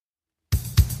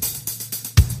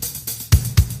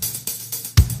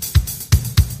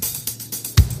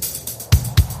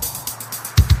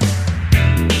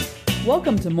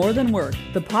Welcome to More Than Work,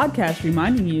 the podcast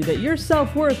reminding you that your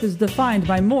self-worth is defined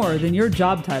by more than your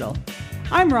job title.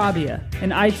 I'm Rabia,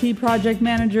 an IT project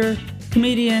manager,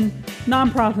 comedian,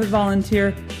 nonprofit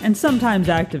volunteer, and sometimes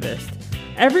activist.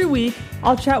 Every week,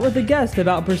 I'll chat with a guest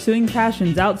about pursuing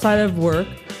passions outside of work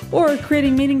or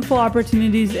creating meaningful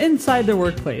opportunities inside the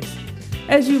workplace.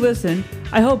 As you listen,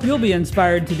 I hope you'll be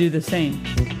inspired to do the same.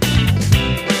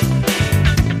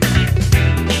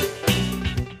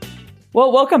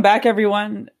 Well, welcome back,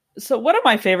 everyone. So one of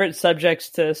my favorite subjects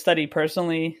to study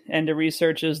personally and to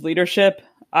research is leadership.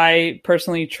 I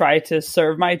personally try to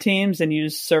serve my teams and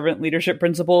use servant leadership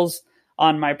principles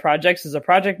on my projects as a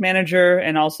project manager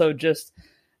and also just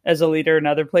as a leader in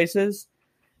other places.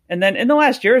 And then in the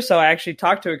last year or so, I actually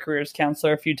talked to a careers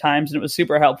counselor a few times, and it was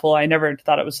super helpful. I never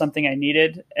thought it was something I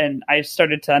needed, and I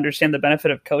started to understand the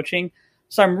benefit of coaching.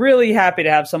 So I'm really happy to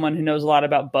have someone who knows a lot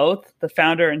about both, the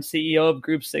founder and CEO of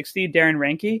Group 60, Darren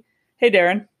Ranke. Hey,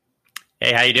 Darren.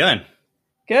 Hey, how you doing?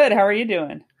 Good. How are you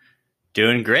doing?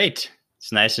 Doing great.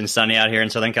 It's nice and sunny out here in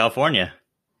Southern California.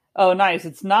 Oh, nice.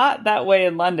 It's not that way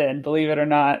in London, believe it or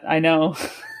not. I know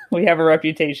we have a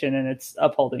reputation and it's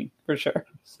upholding for sure.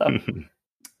 So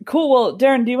cool. Well,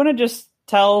 Darren, do you want to just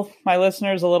tell my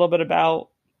listeners a little bit about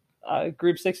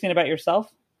Group 60 and about yourself?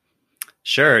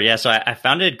 Sure. Yeah. So I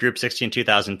founded Group 60 in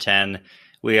 2010.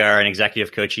 We are an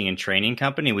executive coaching and training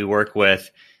company. We work with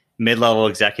mid-level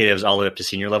executives all the way up to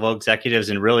senior level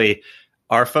executives. And really,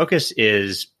 our focus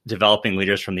is developing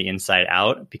leaders from the inside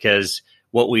out, because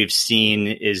what we've seen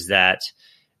is that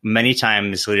many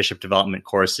times leadership development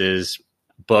courses,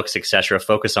 books, et cetera,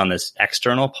 focus on this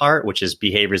external part, which is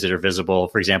behaviors that are visible.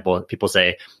 For example, people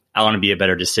say, I want to be a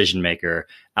better decision maker.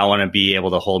 I want to be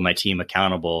able to hold my team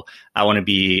accountable. I want to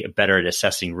be better at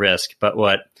assessing risk. But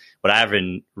what I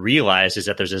haven't realized is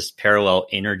that there's this parallel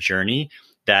inner journey,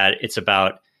 that it's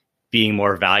about being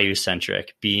more value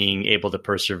centric, being able to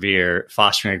persevere,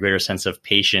 fostering a greater sense of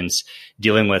patience,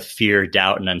 dealing with fear,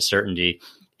 doubt, and uncertainty.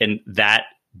 And that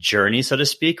journey, so to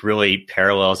speak, really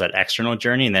parallels that external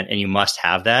journey. And you must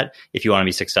have that if you want to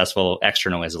be successful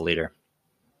externally as a leader.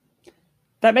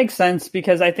 That makes sense,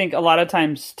 because I think a lot of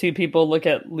times too, people look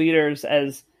at leaders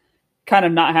as kind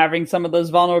of not having some of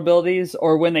those vulnerabilities,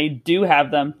 or when they do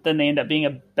have them, then they end up being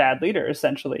a bad leader,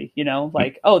 essentially,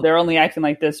 like, oh, they're only acting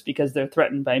like this because they're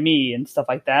threatened by me and stuff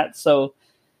like that. So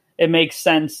it makes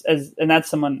sense and that's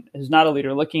someone who's not a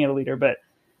leader looking at a leader, but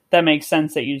that makes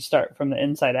sense that you start from the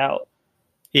inside out.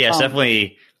 Yeah,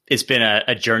 definitely. It's been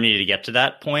a journey to get to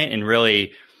that point. And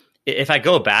really, if I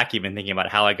go back, even thinking about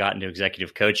how I got into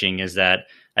executive coaching, is that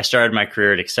I started my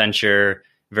career at Accenture,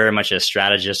 very much a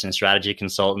strategist and strategy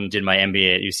consultant, did my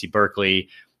MBA at UC Berkeley.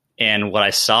 And what I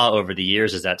saw over the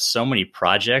years is that so many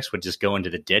projects would just go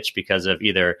into the ditch because of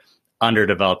either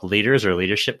underdeveloped leaders or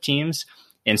leadership teams.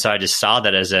 And so I just saw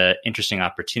that as an interesting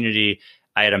opportunity.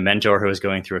 I had a mentor who was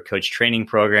going through a coach training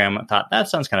program. I thought that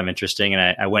sounds kind of interesting.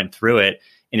 And I went through it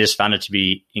and just found it to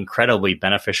be incredibly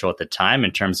beneficial at the time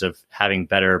in terms of having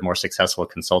better, more successful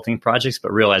consulting projects,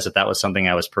 but realized that was something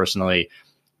I was personally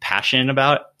passionate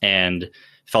about and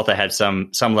felt I had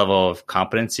some level of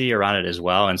competency around it as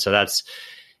well. And so that's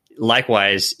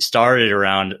likewise started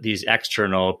around these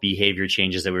external behavior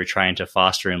changes that we were trying to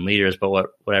foster in leaders. But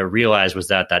what I realized was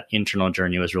that internal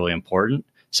journey was really important.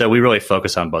 So we really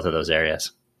focus on both of those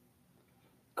areas.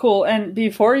 Cool. And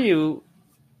before you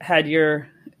had your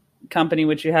company,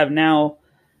 which you have now,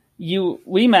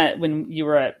 we met when you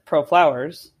were at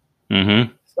ProFlowers.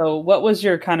 Mm-hmm. So what was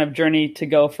your kind of journey to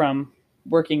go from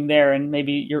working there, and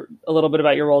maybe a little bit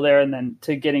about your role there, and then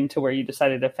to getting to where you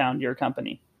decided to found your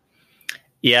company?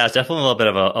 Yeah, it's definitely a little bit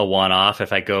of a one-off.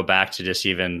 If I go back to just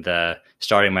even the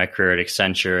starting my career at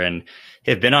Accenture, and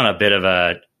have been on a bit of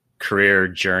a career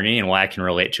journey, and why I can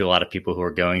relate to a lot of people who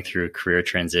are going through career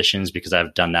transitions, because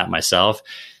I've done that myself.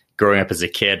 Growing up as a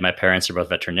kid, my parents are both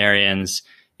veterinarians,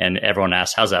 and everyone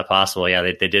asks, how's that possible? Yeah,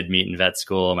 they did meet in vet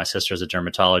school. My sister's a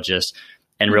dermatologist,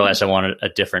 and realized I wanted a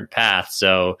different path.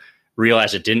 So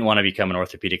realized I didn't want to become an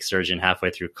orthopedic surgeon halfway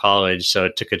through college. So I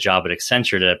took a job at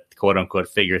Accenture to quote unquote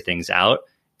figure things out,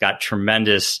 got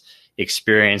tremendous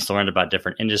experience, learned about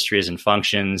different industries and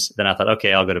functions. Then I thought,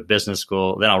 okay, I'll go to business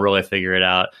school. Then I'll really figure it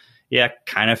out. Yeah,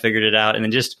 kind of figured it out. And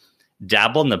then just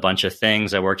dabbled in a bunch of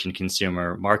things. I worked in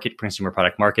consumer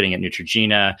product marketing at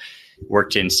Neutrogena,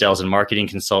 worked in sales and marketing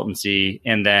consultancy.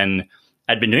 And then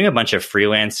I'd been doing a bunch of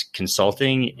freelance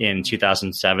consulting in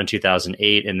 2007,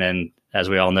 2008. And then, as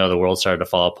we all know, the world started to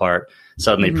fall apart.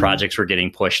 Suddenly projects were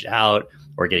getting pushed out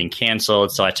or getting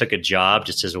canceled. So I took a job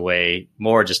just as a way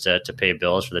more just to pay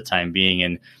bills for the time being,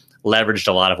 and leveraged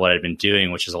a lot of what I'd been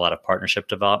doing, which is a lot of partnership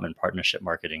development, partnership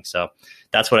marketing. So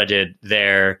that's what I did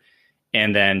there.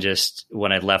 And then just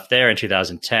when I left there in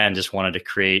 2010, just wanted to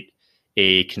create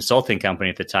a consulting company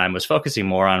at the time, was focusing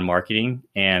more on marketing.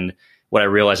 And what I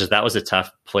realized is that was a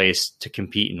tough place to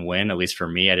compete and win, at least for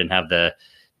me. I didn't have the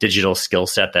digital skill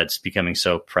set that's becoming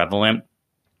so prevalent.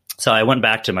 So I went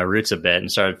back to my roots a bit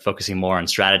and started focusing more on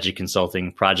strategy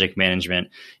consulting, project management.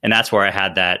 And that's where I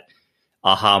had that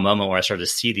aha moment where I started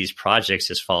to see these projects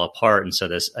just fall apart. And so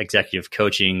this executive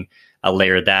coaching, I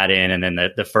layered that in. And then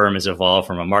the firm has evolved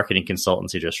from a marketing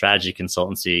consultancy to a strategy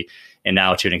consultancy, and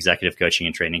now to an executive coaching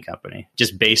and training company,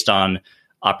 just based on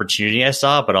opportunity I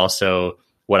saw, but also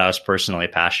what I was personally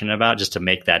passionate about, just to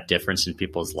make that difference in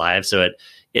people's lives. So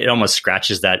it almost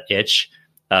scratches that itch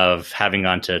of having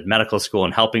gone to medical school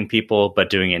and helping people, but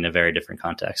doing it in a very different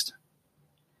context.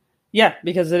 Yeah,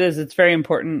 because it's very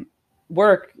important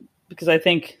work, because I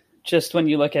think just when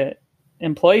you look at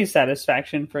employee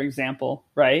satisfaction, for example,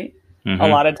 right? Mm-hmm. A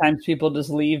lot of times people just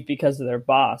leave because of their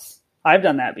boss. I've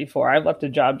done that before. I've left a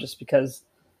job just because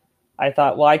I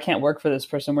thought, well, I can't work for this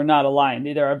person. We're not aligned.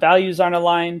 Either our values aren't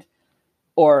aligned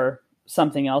or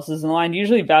something else isn't aligned.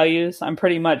 Usually values, I'm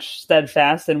pretty much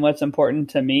steadfast in what's important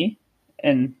to me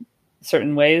in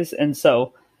certain ways. And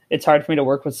so it's hard for me to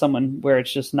work with someone where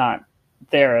it's just not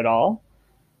there at all.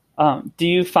 Do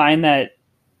you find that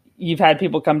you've had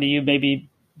people come to you maybe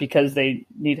because they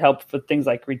need help with things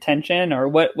like retention, or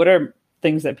what are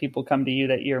things that people come to you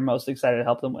that you're most excited to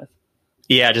help them with?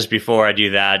 Yeah, just before I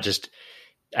do that,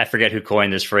 I forget who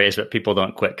coined this phrase, but people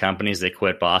don't quit companies, they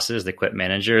quit bosses, they quit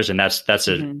managers. And that's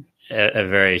mm-hmm. a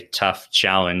very tough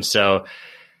challenge. So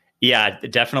yeah,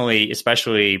 definitely,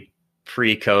 especially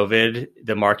pre-COVID,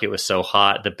 the market was so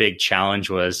hot. The big challenge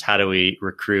was, how do we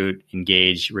recruit,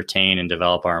 engage, retain, and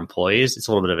develop our employees? It's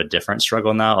a little bit of a different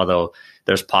struggle now, although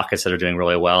there's pockets that are doing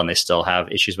really well and they still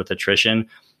have issues with attrition.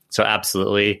 So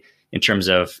absolutely, in terms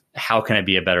of how can I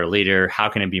be a better leader? How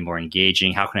can I be more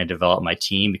engaging? How can I develop my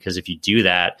team? Because if you do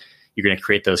that, you're going to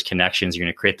create those connections. You're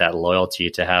going to create that loyalty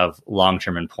to have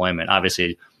long-term employment.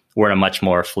 Obviously, we're in a much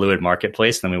more fluid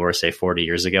marketplace than we were, say, 40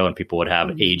 years ago, when people would have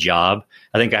mm-hmm. a job.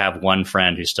 I think I have one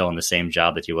friend who's still in the same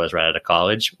job that he was right out of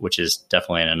college, which is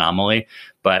definitely an anomaly.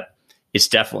 But it's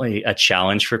definitely a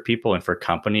challenge for people and for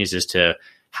companies, is to,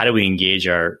 how do we engage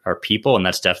our people? And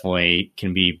that's definitely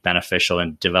can be beneficial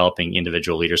in developing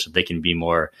individual leaders so they can be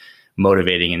more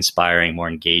motivating, inspiring, more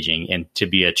engaging, and to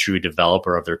be a true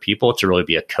developer of their people, to really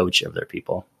be a coach of their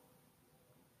people.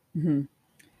 Mm-hmm.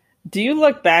 Do you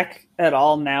look back at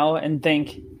all now and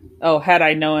think, oh, had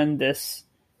I known this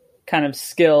kind of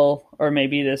skill, or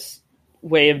maybe this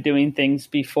way of doing things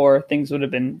before, things would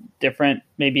have been different,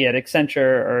 maybe at Accenture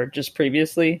or just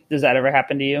previously? Does that ever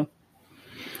happen to you?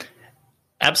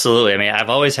 Absolutely. I mean, I've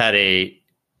always had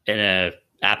an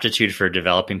aptitude for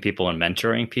developing people and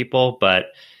mentoring people,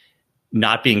 but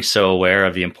not being so aware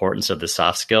of the importance of the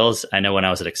soft skills. I know when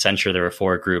I was at Accenture, there were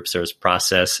 4 groups. There was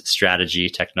process, strategy,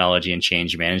 technology, and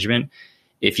change management.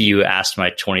 If you asked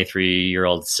my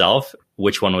 23-year-old self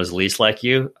which one was least like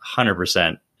you,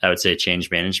 100%, I would say change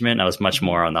management. I was much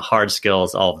more on the hard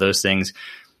skills, all of those things.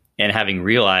 And having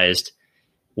realized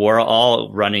we're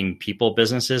all running people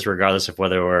businesses, regardless of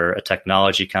whether we're a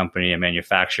technology company, a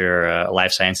manufacturer, a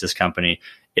life sciences company,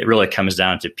 it really comes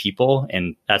down to people.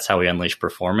 And that's how we unleash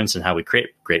performance and how we create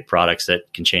great products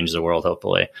that can change the world,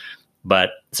 hopefully.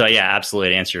 But so, yeah, absolutely.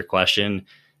 To answer your question,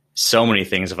 so many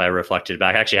things if I reflected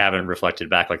back. I actually haven't reflected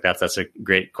back like that. That's a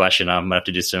great question. I'm going to have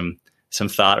to do some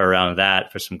thought around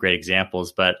that for some great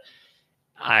examples. But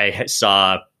I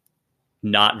saw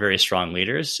not very strong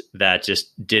leaders that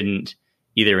just didn't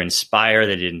either inspire,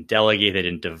 they didn't delegate, they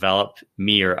didn't develop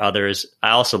me or others. I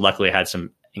also luckily had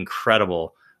some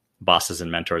incredible bosses and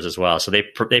mentors as well. So they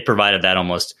provided that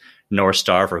almost North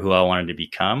Star for who I wanted to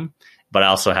become, but I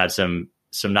also had some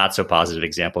not so positive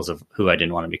examples of who I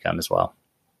didn't want to become as well.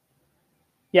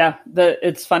 Yeah,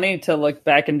 it's funny to look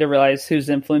back and to realize who's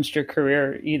influenced your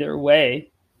career either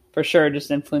way. For sure,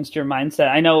 just influenced your mindset.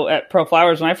 I know at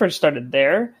ProFlowers, when I first started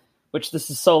there, which this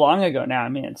is so long ago now, I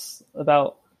mean, it's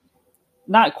about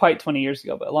not quite 20 years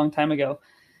ago, but a long time ago.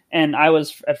 And I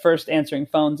was at first answering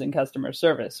phones in customer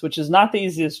service, which is not the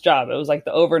easiest job. It was like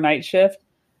the overnight shift.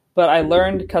 But I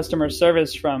learned customer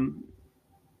service from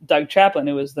Doug Chaplin,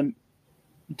 who was the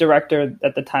director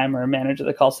at the time, or manager of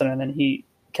the call center, and then he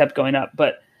kept going up.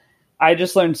 But I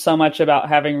just learned so much about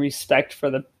having respect for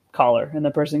the caller and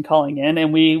the person calling in.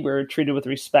 And we were treated with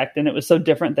respect. And it was so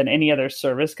different than any other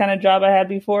service kind of job I had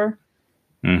before.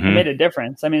 Mm-hmm. It made a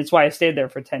difference. I mean, it's why I stayed there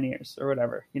for 10 years or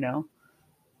whatever, you know?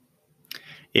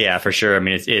 Yeah, for sure. I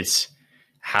mean, it's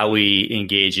how we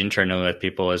engage internally with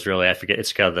people is really, I forget,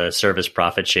 it's called the service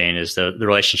profit chain, is the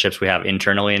relationships we have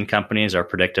internally in companies are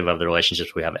predictive of the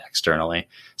relationships we have externally.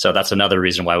 So that's another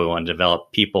reason why we want to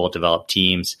develop people, develop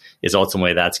teams, is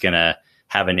ultimately that's going to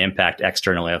have an impact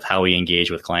externally of how we engage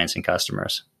with clients and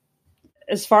customers.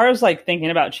 As far as like thinking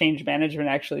about change management,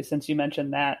 actually, since you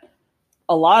mentioned that,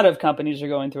 a lot of companies are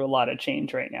going through a lot of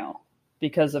change right now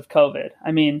because of COVID.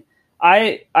 I mean,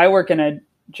 I work in a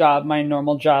job, my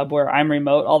normal job, where I'm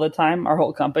remote all the time. Our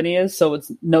whole company is, so it's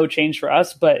no change for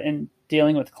us, but in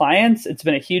dealing with clients, it's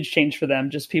been a huge change for them,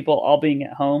 just people all being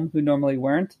at home who normally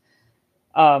weren't.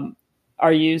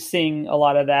 Are you seeing a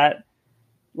lot of that,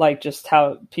 like just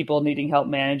how people needing help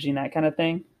managing that kind of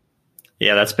thing?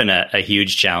 Yeah, that's been a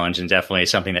huge challenge, and definitely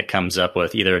something that comes up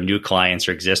with either new clients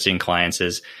or existing clients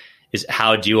is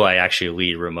how do I actually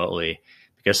lead remotely?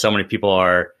 Because so many people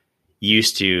are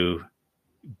used to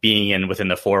being within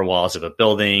the four walls of a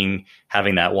building,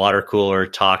 having that water cooler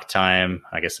talk time,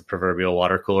 I guess the proverbial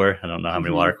water cooler. I don't know how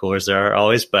many water coolers there are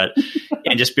always, but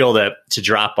and just be able to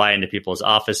drop by into people's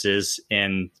offices.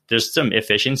 And there's some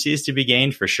efficiencies to be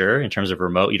gained for sure in terms of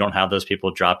remote. You don't have those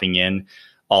people dropping in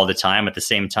all the time. At the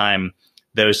same time,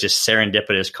 those just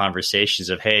serendipitous conversations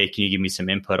of, hey, can you give me some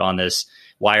input on this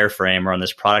wireframe or on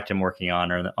this product I'm working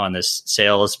on or on this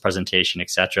sales presentation, et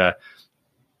cetera.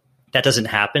 That doesn't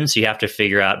happen. So you have to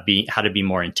figure out how to be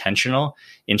more intentional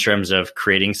in terms of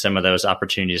creating some of those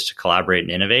opportunities to collaborate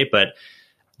and innovate. But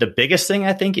the biggest thing,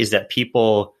 I think, is that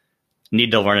people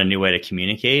need to learn a new way to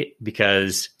communicate,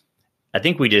 because I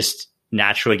think we just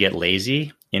naturally get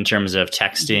lazy in terms of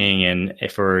texting. And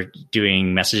if we're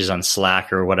doing messages on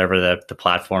Slack or whatever the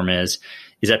platform is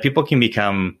that people can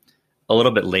become a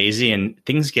little bit lazy, and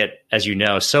things get, as you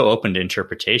know, so open to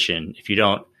interpretation if you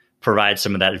don't provide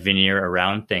some of that veneer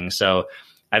around things. So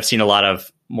I've seen a lot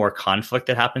of more conflict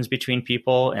that happens between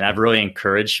people, and I've really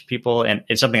encouraged people. And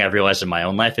it's something I've realized in my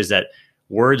own life is that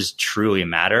words truly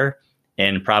matter,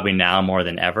 and probably now more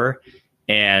than ever.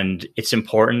 And it's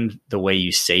important the way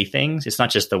you say things. It's not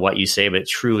just the what you say, but it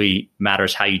truly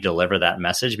matters how you deliver that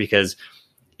message, because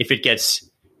if it gets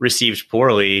received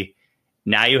poorly,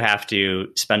 now you have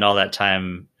to spend all that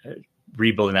time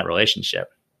rebuilding that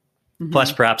relationship. Mm-hmm.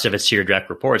 Plus, perhaps if it's to your direct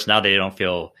reports, now they don't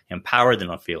feel empowered, they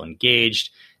don't feel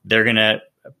engaged, they're going to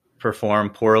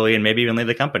perform poorly and maybe even leave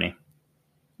the company.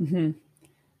 Mm-hmm.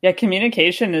 Yeah,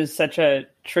 communication is such a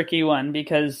tricky one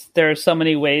because there are so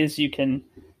many ways you can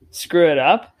screw it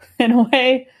up in a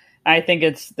way. I think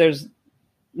there's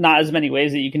not as many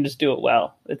ways that you can just do it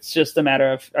well. It's just a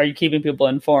matter of, are you keeping people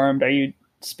informed? Are you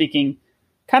speaking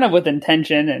kind of with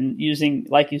intention and using,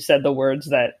 like you said, the words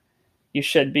that you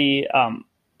should be?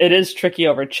 It is tricky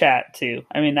over chat too.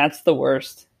 I mean, that's the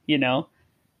worst,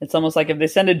 It's almost like if they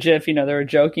send a GIF, they were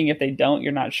joking. If they don't,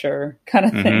 you're not sure, kind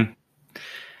of thing.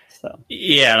 So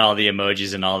yeah, and all the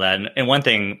emojis and all that. And one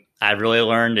thing I've really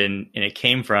learned, and it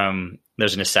came from,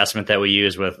 there's an assessment that we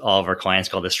use with all of our clients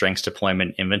called the Strengths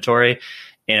Deployment Inventory.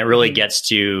 And it really gets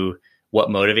to what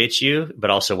motivates you, but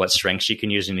also what strengths you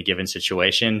can use in a given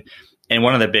situation. And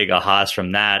one of the big ahas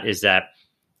from that is that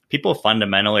people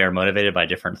fundamentally are motivated by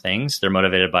different things. They're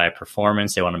motivated by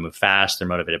performance. They want to move fast. They're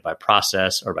motivated by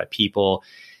process or by people.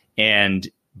 And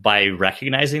by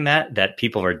recognizing that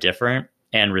people are different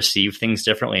and receive things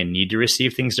differently and need to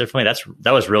receive things differently,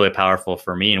 that was really powerful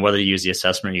for me. And whether you use the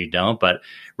assessment or you don't, but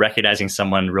recognizing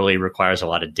someone really requires a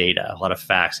lot of data, a lot of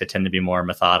facts. They tend to be more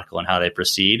methodical in how they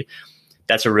proceed.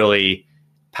 That's a really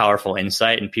powerful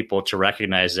insight in people to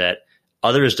recognize that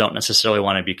others don't necessarily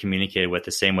want to be communicated with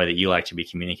the same way that you like to be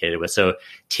communicated with. So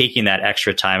taking that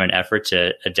extra time and effort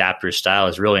to adapt your style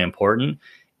is really important.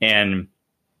 And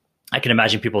I can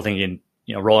imagine people thinking,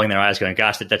 rolling their eyes going,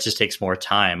 gosh, that just takes more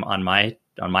time on my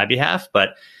behalf. But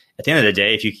at the end of the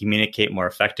day, if you communicate more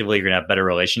effectively, you're going to have better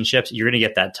relationships. You're going to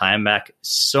get that time back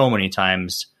so many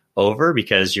times over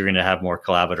because you're going to have more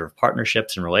collaborative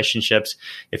partnerships and relationships.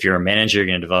 If you're a manager, you're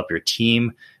going to develop your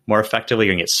team more effectively.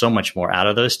 You're going to get so much more out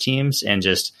of those teams, and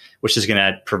which is going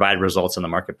to provide results in the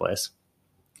marketplace.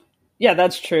 Yeah,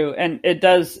 that's true. And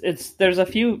there's a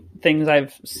few things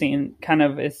I've seen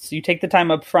you take the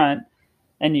time up front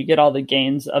and you get all the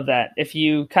gains of that. If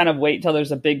you kind of wait till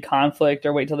there's a big conflict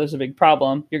or wait till there's a big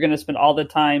problem, you're going to spend all the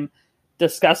time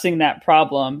discussing that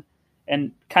problem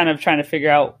and kind of trying to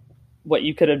figure out what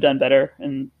you could have done better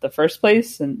in the first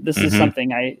place. And this is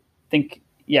something I think,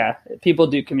 people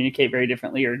do communicate very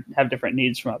differently or have different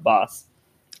needs from a boss.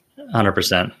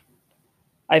 100%.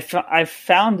 I've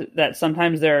found that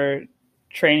sometimes there are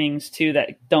trainings too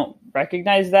that don't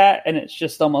recognize that. And it's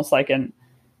just almost like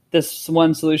this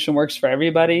one solution works for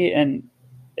everybody, and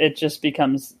it just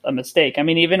becomes a mistake. I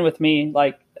mean, even with me,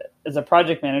 like as a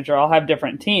project manager, I'll have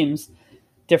different teams,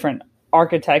 different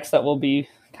architects that will be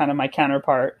kind of my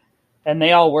counterpart, and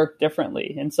they all work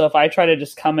differently. And so if I try to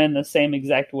just come in the same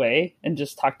exact way and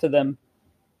just talk to them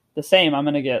the same, I'm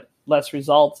going to get less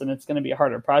results, and it's going to be a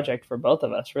harder project for both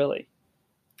of us, really.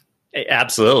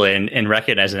 Absolutely. And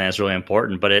recognizing that is really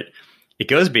important, but it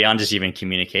goes beyond just even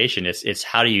communication. It's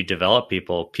how do you develop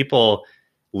people? People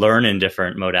learn in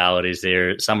different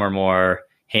modalities. Some are more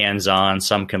hands-on,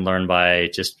 some can learn by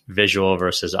just visual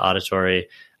versus auditory.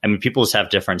 I mean, people just have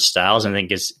different styles, and I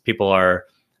think people are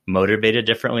motivated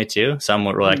differently too. Some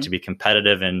would like to be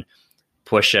competitive and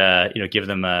push, give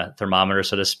them a thermometer,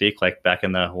 so to speak, like back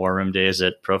in the war room days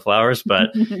at ProFlowers,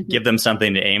 but give them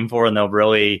something to aim for, and that'll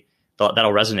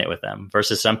resonate with them.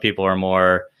 Versus some people are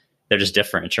more, they're just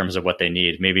different in terms of what they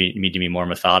need. Maybe need to be more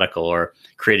methodical, or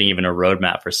creating even a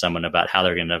roadmap for someone about how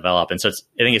they're going to develop. And so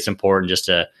I think it's important just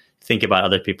to think about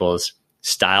other people's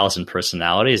styles and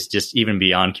personalities, just even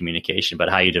beyond communication, but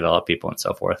how you develop people and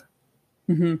so forth.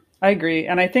 Mm-hmm. I agree.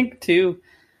 And I think too,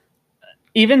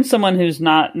 even someone who's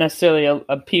not necessarily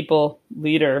a people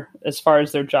leader as far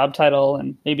as their job title,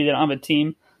 and maybe they don't have a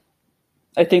team,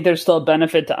 I think there's still a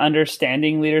benefit to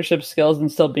understanding leadership skills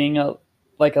and still being a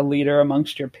leader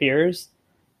amongst your peers.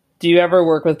 Do you ever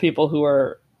work with people who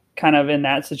are kind of in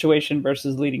that situation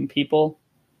versus leading people?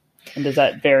 And does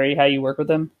that vary how you work with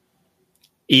them?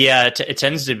 Yeah, it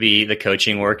tends to be the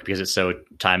coaching work because it's so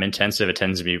time intensive. It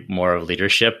tends to be more of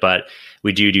leadership, but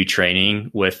we do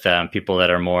training with people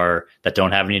that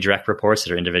don't have any direct reports,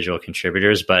 that are individual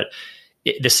contributors. But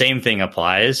the same thing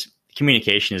applies.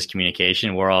 Communication is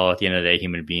communication. We're all, at the end of the day,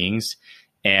 human beings,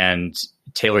 and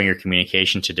tailoring your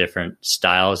communication to different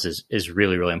styles is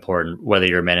really, really important. Whether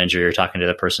you're a manager, you're talking to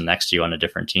the person next to you on a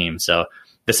different team. So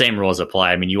the same rules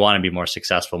apply. I mean, you want to be more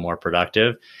successful, more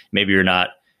productive. Maybe you're not.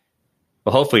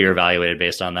 Well, hopefully you're evaluated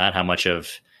based on that. How much of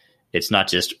it's not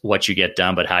just what you get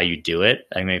done, but how you do it.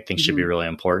 I mean, I think should be really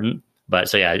important. But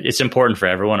so yeah, it's important for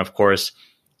everyone. Of course,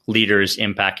 leaders'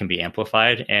 impact can be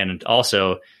amplified, and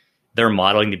also they're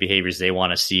modeling the behaviors they want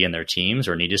to see in their teams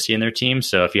or need to see in their teams.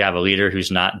 So if you have a leader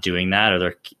who's not doing that, or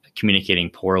they're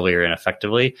communicating poorly or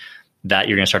ineffectively, that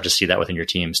you're going to start to see that within your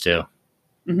teams too.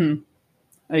 Mm-hmm.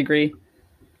 I agree.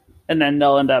 And then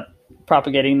they'll end up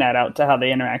propagating that out to how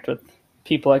they interact with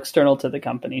people external to the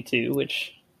company too,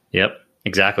 which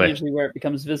exactly usually where it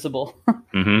becomes visible.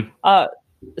 Mm-hmm.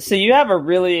 So you have a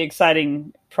really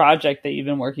exciting project that you've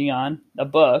been working on, a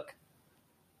book.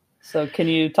 So can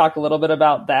you talk a little bit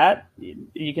about that?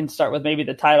 You can start with maybe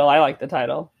the title. I like the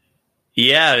title.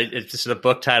 Yeah, the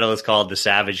book title is called The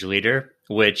Savage Leader,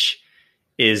 which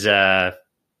is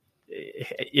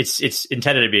it's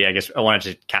intended to be, I guess I wanted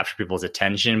to capture people's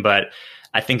attention, but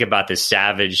I think about this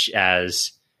savage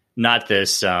as not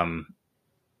this,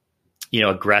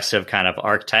 aggressive kind of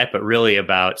archetype, but really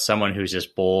about someone who's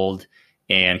just bold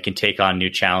and can take on new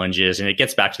challenges. And it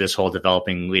gets back to this whole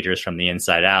developing leaders from the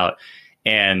inside out.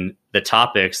 And the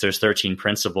topics, there's 13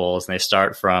 principles, and they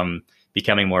start from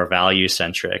becoming more value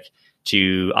centric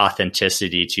to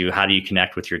authenticity, to how do you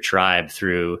connect with your tribe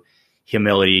through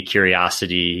humility,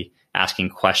 curiosity, asking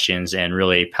questions, and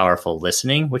really powerful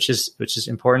listening, which is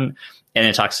important. And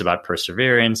it talks about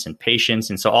perseverance and patience.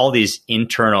 And so all these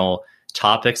internal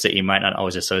topics that you might not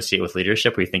always associate with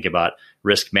leadership, we think about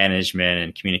risk management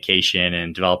and communication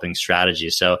and developing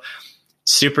strategies. So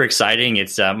super exciting.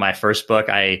 It's my first book.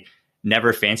 I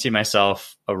never fancied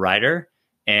myself a writer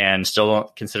and still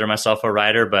don't consider myself a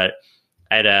writer, but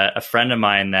I had a friend of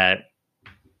mine that,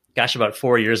 about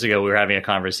 4 years ago, we were having a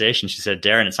conversation. She said,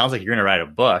 "Darren, it sounds like you're going to write a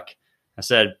book." I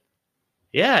said,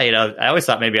 "Yeah, I always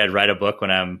thought maybe I'd write a book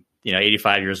when I'm,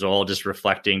 85 years old, just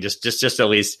reflecting, just at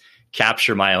least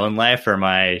capture my own life for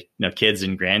my, kids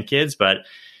and grandkids." But,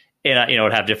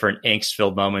 would have different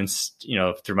angst-filled moments,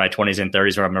 through my 20s and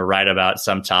 30s where I'm going to write about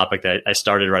some topic that I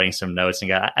started writing some notes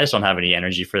and I just don't have any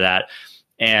energy for that.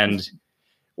 And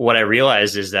what I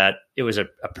realized is that it was a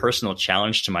personal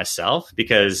challenge to myself,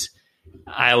 because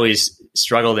I always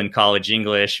struggled in college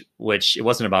English, which it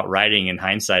wasn't about writing in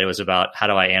hindsight. It was about how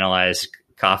do I analyze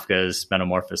Kafka's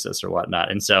Metamorphosis or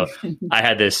whatnot. And so I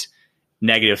had this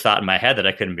negative thought in my head that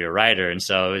I couldn't be a writer. And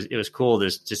so it was cool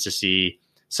just to see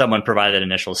someone provide that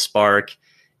initial spark.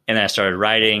 And then I started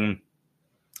writing.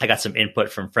 I got some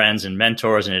input from friends and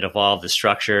mentors, and it evolved the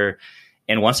structure.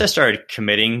 And once I started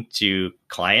committing to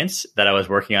clients that I was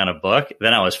working on a book,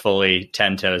 then I was fully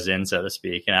 10 toes in, so to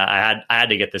speak. And I had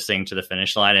to get this thing to the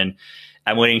finish line. And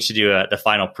I'm waiting to do the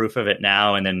final proof of it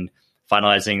now, and then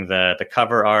finalizing the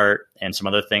cover art and some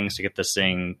other things to get this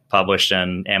thing published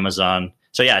on Amazon.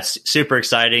 So yeah, it's super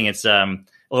exciting. It's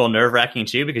a little nerve wracking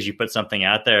too, because you put something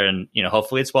out there and,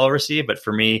 hopefully it's well received. But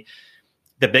for me,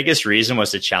 the biggest reason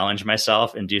was to challenge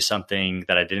myself and do something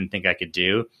that I didn't think I could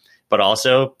do, but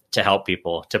also to help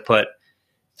people, to put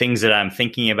things that I'm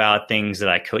thinking about, things that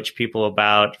I coach people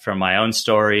about from my own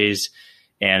stories,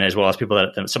 and as well as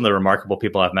some of the remarkable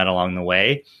people I've met along the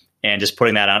way, and just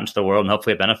putting that out into the world, and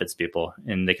hopefully it benefits people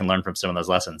and they can learn from some of those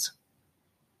lessons.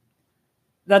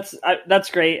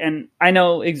 That's great. And I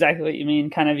know exactly what you mean.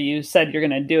 Kind of, you said you're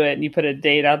going to do it and you put a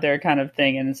date out there kind of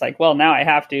thing. And it's like, well, now I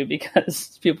have to,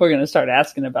 because people are going to start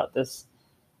asking about this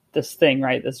thing,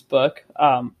 right? This book.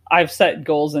 I've set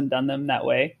goals and done them that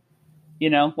way.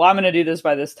 Well, I'm going to do this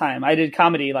by this time. I did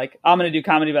comedy. Like, I'm going to do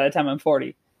comedy by the time I'm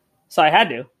 40. So I had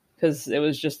to, because it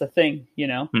was just a thing,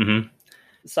 Mm-hmm.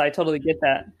 So I totally get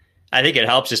that. I think it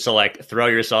helps just to like throw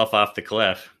yourself off the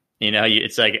cliff.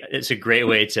 It's a great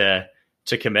way to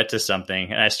commit to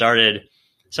something. And I started,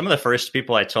 some of the first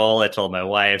people I told my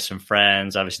wife, some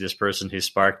friends, obviously this person who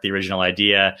sparked the original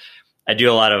idea. I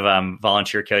do a lot of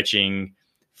volunteer coaching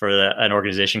for an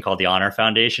organization called the Honor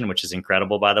Foundation, which is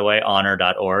incredible, by the way,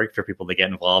 honor.org, for people to get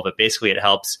involved. But basically it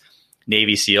helps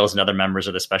Navy SEALs and other members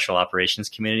of the special operations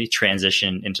community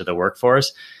transition into the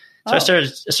workforce. So I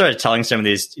started telling some of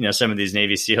these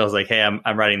Navy SEALs, like, hey,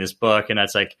 I'm writing this book. And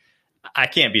that's like, I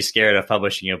can't be scared of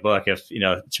publishing a book if,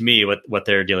 to me, what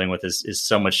they're dealing with is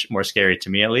so much more scary, to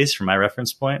me, at least from my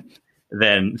reference point,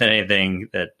 than anything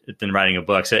than writing a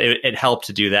book. So it helped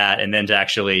to do that. And then to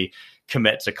actually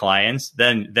commit to clients,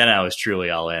 then I was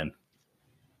truly all in.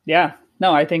 Yeah,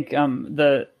 no, I think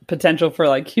the potential for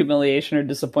like humiliation or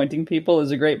disappointing people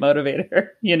is a great motivator,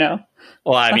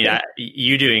 Well, I mean,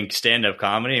 you doing stand-up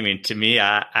comedy, I mean, to me,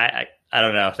 I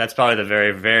don't know. That's probably the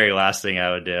very, very last thing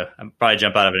I would do. I'd probably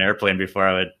jump out of an airplane before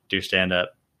I would do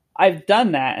stand-up. I've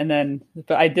done that.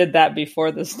 But I did that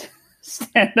before this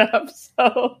stand-up.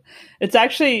 So it's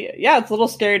actually, it's a little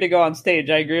scary to go on stage.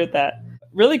 I agree with that.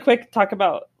 Really quick, talk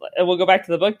about, we'll go back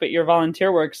to the book, but your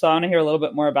volunteer work. So I want to hear a little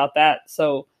bit more about that.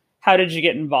 So how did you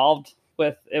get involved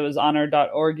with, it was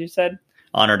honor.org, you said?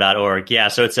 Honor.org. Yeah.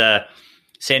 So it's a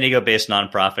San Diego-based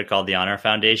nonprofit called the Honor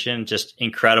Foundation. Just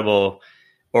incredible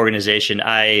organization.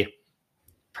 I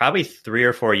probably 3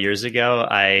 or 4 years ago,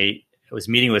 I was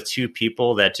meeting with two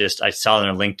people that I saw on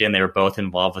their LinkedIn. They were both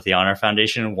involved with the Honor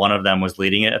Foundation. One of them was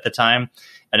leading it at the time.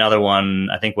 Another one,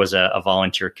 I think, was a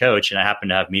volunteer coach. And I happened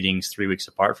to have meetings 3 weeks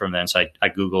apart from them. So I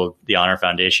Googled the Honor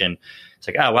Foundation. It's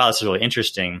like, oh, wow, this is really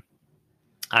interesting.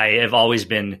 I have always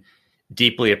been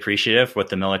deeply appreciative what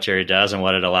the military does and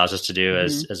what it allows us to do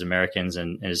as Americans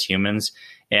and as humans.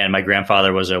 And my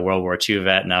grandfather was a World War II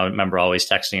vet, and I remember always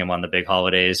texting him on the big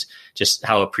holidays, just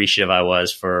how appreciative I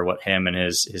was for what him and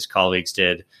his colleagues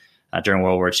did during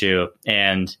World War II.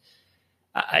 And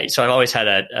so I've always had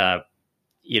a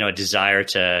desire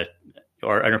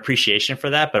or an appreciation for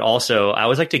that, but also I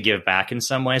always like to give back in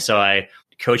some way. So I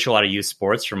coach a lot of youth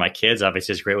sports for my kids.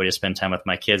 Obviously, it's a great way to spend time with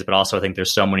my kids, but also I think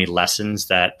there's so many lessons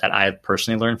that I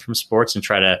personally learned from sports and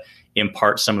try to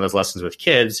impart some of those lessons with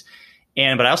kids.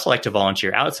 But I also like to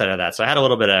volunteer outside of that. So I had a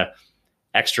little bit of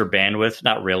extra bandwidth,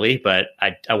 not really, but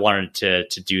I wanted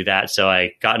to do that. So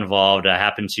I got involved. I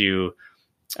happened to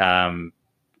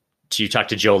talk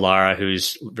to Joe Lara,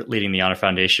 who's leading the Honor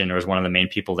Foundation, or is one of the main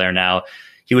people there now.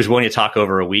 He was willing to talk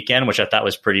over a weekend, which I thought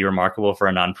was pretty remarkable for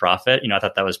a nonprofit. I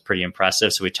thought that was pretty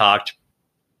impressive. So we talked.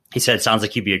 He said, sounds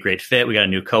like you'd be a great fit. We got a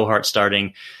new cohort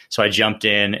starting. So I jumped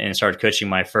in and started coaching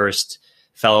my first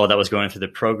fellow that was going through the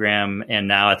program. And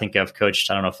now I think I've coached,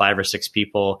 5 or 6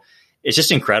 people. It's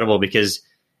just incredible because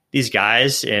these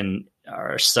guys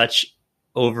are such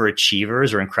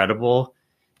overachievers or incredible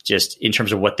just in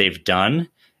terms of what they've done.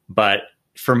 But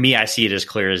for me, I see it as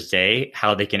clear as day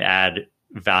how they can add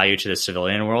value to the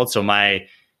civilian world. So my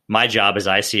job, as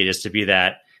I see it, is to be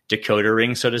that decoder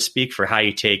ring, so to speak, for how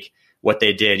you take what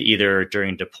they did either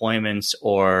during deployments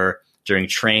or during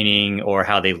training, or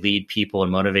how they lead people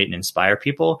and motivate and inspire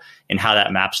people, and how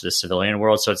that maps to the civilian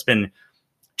world. So it's been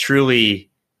truly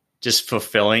just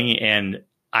fulfilling. And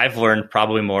I've learned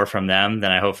probably more from them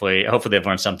than hopefully they've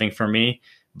learned something from me.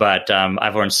 But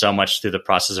I've learned so much through the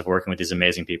process of working with these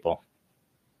amazing people.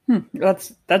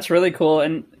 That's really cool.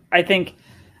 And I think,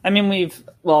 I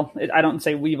don't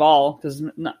say we've all, because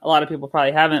a lot of people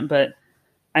probably haven't, but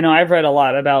I know I've read a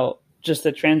lot about just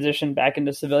the transition back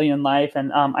into civilian life.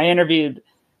 And I interviewed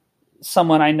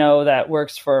someone I know that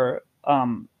works for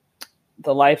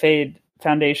the Life Aid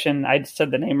Foundation. I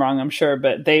said the name wrong, I'm sure,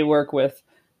 but they work with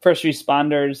first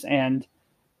responders and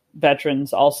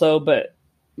veterans also, but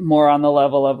more on the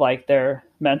level of like their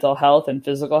mental health and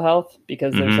physical health,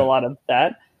 because there's a lot of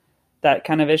that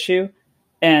kind of issue.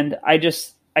 And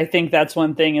I think that's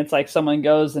one thing. It's like someone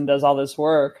goes and does all this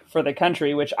work for the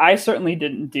country, which I certainly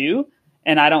didn't do.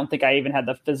 And I don't think I even had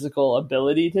the physical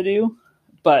ability to do.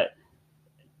 But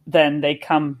then they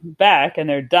come back and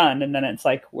they're done. And then it's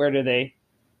like, where do they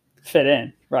fit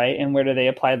in, right? And where do they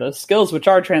apply those skills, which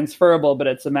are transferable, but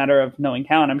it's a matter of knowing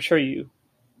how. And I'm sure you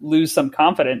lose some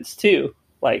confidence too,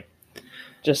 like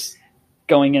just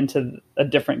going into a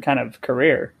different kind of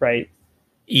career, right?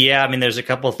 Yeah, I mean, there's a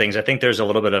couple of things. I think there's a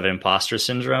little bit of imposter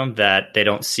syndrome that they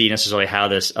don't see necessarily how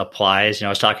this applies. You know,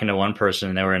 I was talking to one person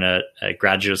and they were in a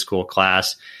graduate school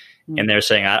class and they're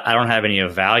saying, I don't have any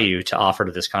of value to offer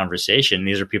to this conversation.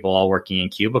 These are people all working in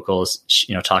cubicles,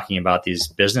 you know, talking about these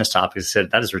business topics. I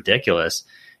said, that is ridiculous.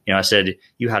 You know, I said,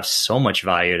 you have so much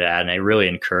value to add. And I really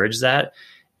encourage that.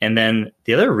 And then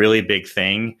the other really big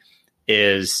thing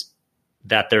is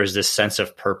that there's this sense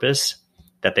of purpose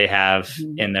that they have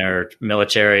in their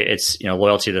military. It's, you know,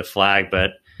 loyalty to the flag,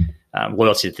 but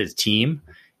loyalty to the team.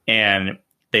 And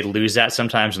they lose that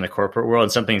sometimes in the corporate world.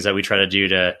 And some things that we try to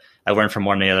do I learned from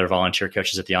one of the other volunteer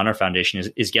coaches at the Honor Foundation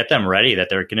is get them ready that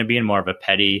they're going to be in more of a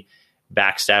petty,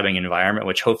 backstabbing environment,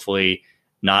 which hopefully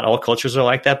not all cultures are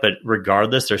like that. But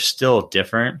regardless, they're still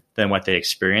different than what they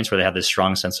experience, where they have this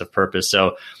strong sense of purpose.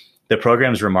 So the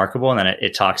program is remarkable. And then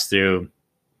it talks through,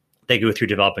 they go through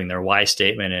developing their why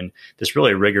statement and this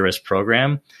really rigorous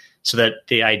program, so that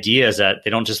the idea is that they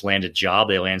don't just land a job,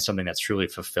 they land something that's truly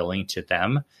fulfilling to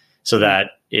them, so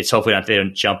that it's hopefully not they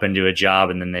don't jump into a job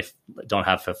and then they don't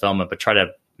have fulfillment, but try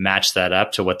to match that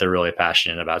up to what they're really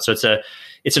passionate about. So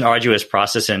it's an arduous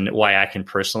process, and why I can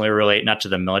personally relate, not to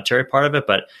the military part of it,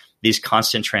 but these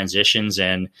constant transitions,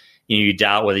 and you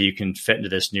doubt whether you can fit into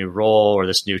this new role or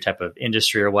this new type of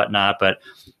industry or whatnot. But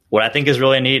what I think is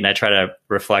really neat, and I try to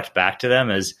reflect back to them,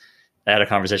 is I had a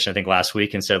conversation, I think last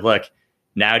week, and said, look,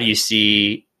 now do you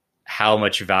see how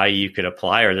much value you could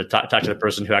apply? Or talk to the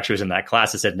person who actually was in that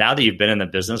class and said, now that you've been in the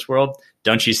business world,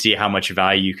 don't you see how much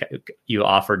value you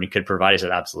offered and could provide? I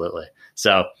said, absolutely.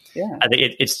 So yeah. I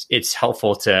think it's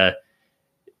helpful for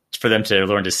them to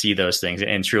learn to see those things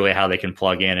and truly how they can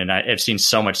plug in. And I've seen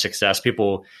so much success.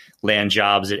 People land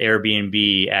jobs at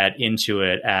Airbnb, at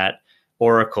Intuit, at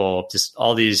Oracle, just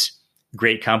all these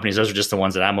great companies. Those are just the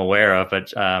ones that I'm aware of,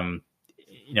 but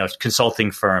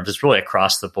consulting firms, it's really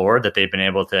across the board that they've been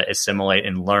able to assimilate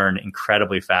and learn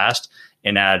incredibly fast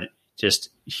and add just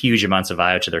huge amounts of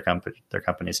value to their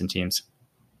companies and teams.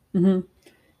 Mm-hmm.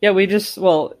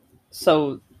 Yeah,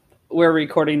 so we're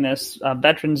recording this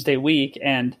Veterans Day week,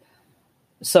 and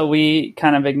so we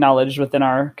kind of acknowledged within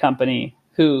our company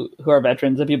who are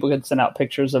veterans, that people could send out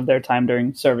pictures of their time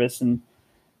during service and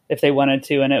if they wanted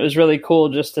to. And it was really cool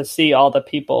just to see all the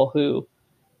people who,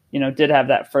 did have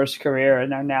that first career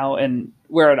and are now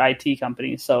we're an IT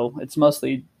company. So it's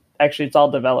it's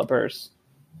all developers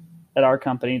at our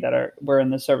company we're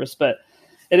in the service, but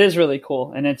it is really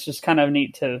cool. And it's just kind of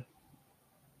neat to,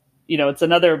 it's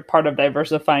another part of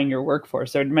diversifying your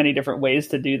workforce. There are many different ways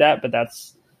to do that, but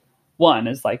that's one,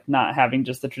 is like not having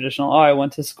just the traditional, I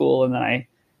went to school and then I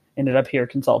ended up here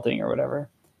consulting or whatever.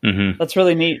 Mm-hmm. That's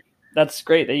really neat. That's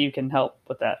great that you can help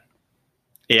with that.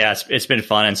 Yeah, it's been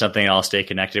fun and something I'll stay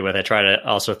connected with. I try to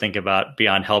also think about,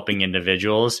 beyond helping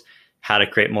individuals, how to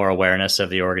create more awareness of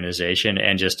the organization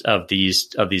and just of these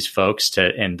folks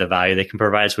and the value they can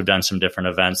provide. So we've done some different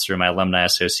events through my alumni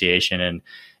association and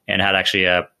had actually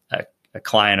a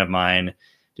client of mine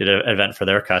did an event for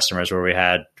their customers where we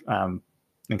had I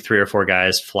think 3 or 4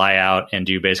 guys fly out and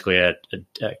do basically a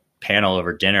panel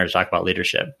over dinner to talk about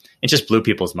leadership. It just blew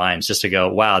people's minds just to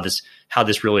go, wow, how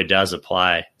this really does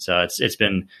apply. So it's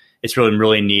been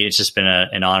really neat. It's just been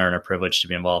an honor and a privilege to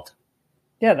be involved.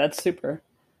 Yeah, that's super.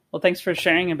 Well, thanks for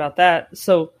sharing about that.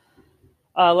 So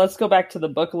let's go back to the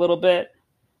book a little bit.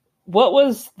 What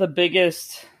was the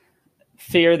biggest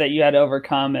fear that you had to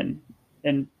overcome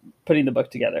in putting the book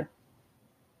together?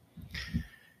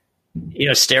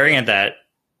 Staring at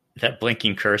that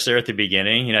blinking cursor at the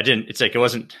beginning, I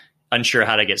wasn't unsure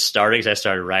how to get started because I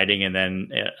started writing, and then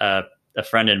a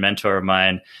friend and mentor of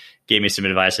mine gave me some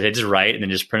advice. Said, hey, just write and then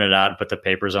just print it out and put the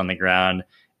papers on the ground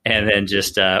and then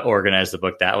just organize the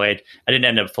book that way. I didn't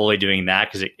end up fully doing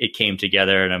that because it came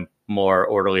together in a more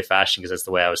orderly fashion because that's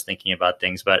the way I was thinking about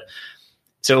things. But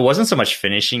so it wasn't so much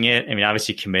finishing it. I mean,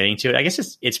 obviously committing to it. I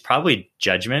guess it's probably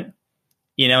judgment,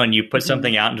 and you put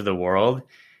something out into the world.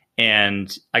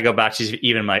 And I go back to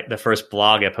even the first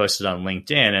blog I posted on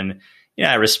LinkedIn, and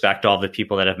I respect all the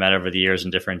people that I've met over the years in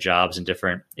different jobs and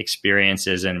different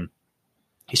experiences. And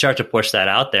you start to push that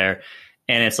out there.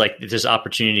 And it's like this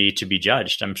opportunity to be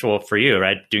judged. I'm sure for you,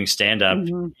 right? Doing stand up,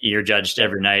 you're judged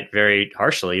every night very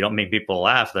harshly. You don't make people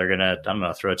laugh. They're going to, I don't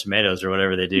know, throw tomatoes or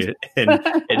whatever they do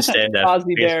in stand up.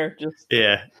 Ozzy Bear.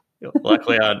 Yeah.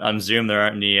 Luckily on Zoom, there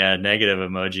aren't any negative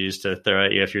emojis to throw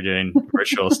at you if you're doing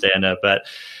virtual stand up. But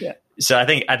so I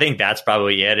think that's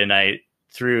probably it. And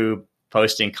through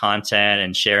posting content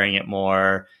and sharing it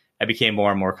more, I became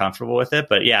more and more comfortable with it.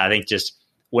 But yeah, I think just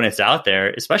when it's out there,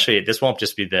 especially this won't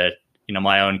just be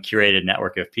my own curated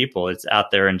network of people. It's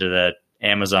out there into the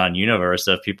Amazon universe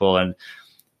of people and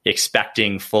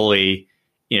expecting fully,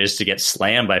 just to get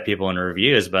slammed by people in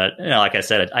reviews. But, like I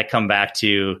said, I come back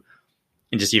to,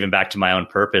 and just even back to my own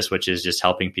purpose, which is just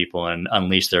helping people and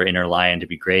unleash their inner lion to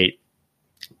be great.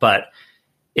 But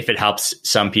if it helps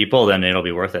some people, then it'll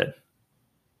be worth it.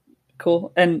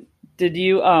 Cool. And did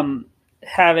you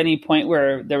have any point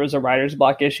where there was a writer's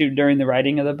block issue during the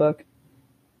writing of the book?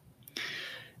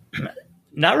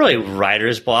 Not really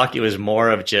writer's block. It was more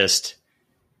of just,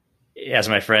 as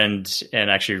my friend and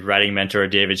actually writing mentor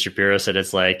David Shapiro said,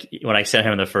 it's like when I sent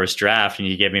him the first draft and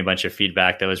he gave me a bunch of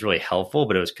feedback that was really helpful,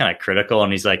 but it was kind of critical.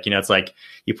 And he's like, it's like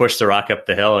you push the rock up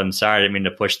the hill, and sorry, I didn't mean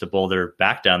to push the boulder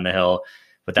back down the hill,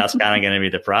 but that's kind of going to be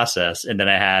the process. And then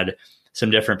I had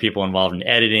some different people involved in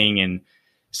editing, and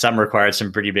some required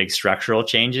some pretty big structural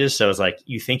changes. So it's like,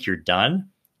 you think you're done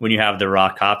when you have the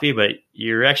raw copy, but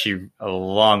you're actually a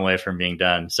long way from being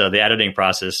done. So the editing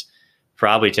process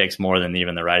probably takes more than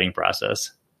even the writing process.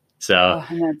 So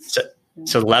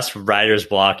less writer's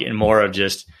block and more of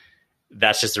just,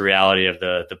 that's just the reality of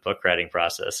the book writing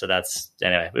process. So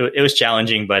anyway, it was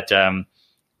challenging, but, and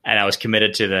I was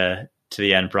committed to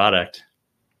the end product.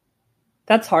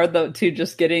 That's hard though, too.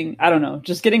 Just getting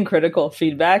critical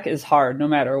feedback is hard no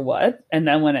matter what. And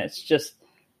then when it's just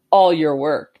all your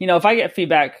work, if I get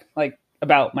feedback like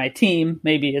about my team,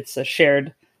 maybe it's a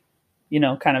shared,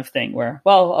 kind of thing where,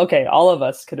 well, okay, all of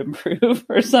us could improve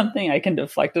or something. I can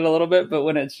deflect it a little bit, but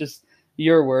when it's just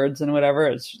your words and whatever,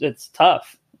 it's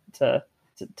tough to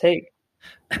take.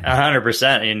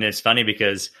 100%. And it's funny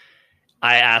because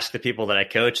I ask the people that I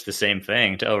coach the same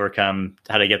thing to overcome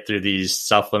how to get through these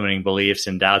self-limiting beliefs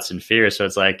and doubts and fears. So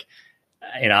it's like,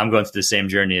 I'm going through the same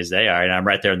journey as they are, and I'm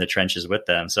right there in the trenches with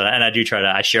them. So, and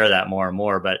I share that more and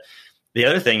more. But the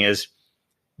other thing is,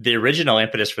 the original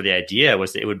impetus for the idea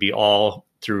was that it would be all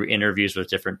through interviews with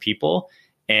different people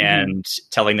and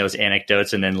telling those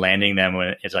anecdotes and then landing them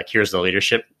when it's like, here's the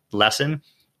leadership lesson.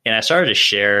 And I started to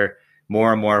share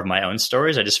more and more of my own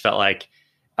stories. I just felt like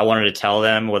I wanted to tell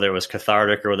them, whether it was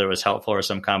cathartic or whether it was helpful or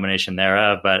some combination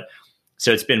thereof. But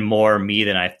so it's been more me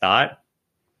than I thought.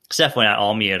 It's definitely not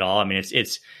all me at all. I mean,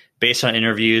 it's based on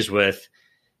interviews with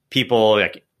people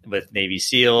like with Navy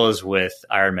SEALs, with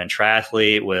Ironman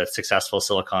triathlete, with successful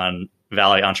Silicon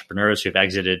Valley entrepreneurs who've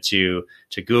exited to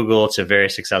Google, to very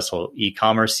successful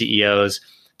e-commerce CEOs,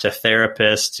 to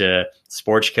therapists, to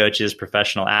sports coaches,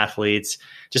 professional athletes,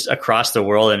 just across the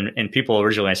world. And people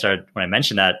originally, when I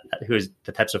mentioned that, who is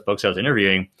the types of folks I was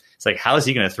interviewing, it's like, how is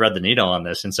he going to thread the needle on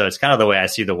this? And so it's kind of the way I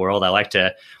see the world. I like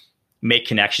to make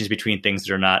connections between things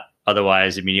that are not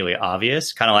otherwise immediately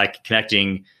obvious, kind of like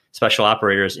connecting special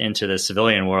operators into the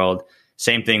civilian world.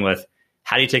 Same thing with,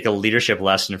 how do you take a leadership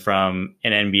lesson from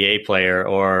an NBA player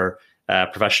or a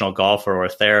professional golfer or a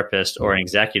therapist or an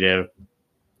executive,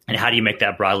 and how do you make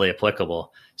that broadly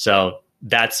applicable? So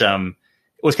that's it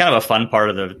was kind of a fun part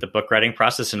of the book writing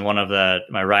process. And one of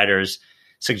my writers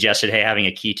suggested, hey, having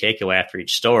a key takeaway after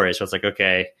each story. So it's like,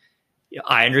 okay,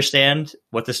 I understand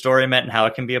what the story meant and how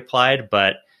it can be applied,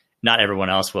 but not everyone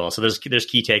else will. So there's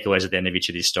key takeaways at the end of each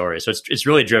of these stories. So it's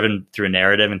really driven through a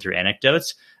narrative and through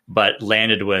anecdotes, but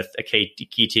landed with a key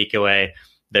takeaway.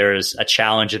 There's a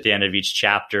challenge at the end of each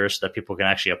chapter so that people can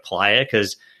actually apply it.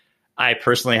 Because I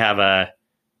personally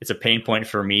it's a pain point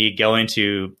for me going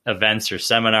to events or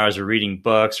seminars or reading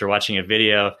books or watching a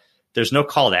video. There's no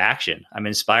call to action. I'm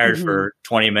inspired for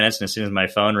 20 minutes, and as soon as my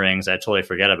phone rings, I totally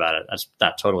forget about it. That's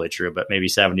not totally true, but maybe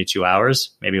 72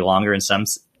 hours, maybe longer in some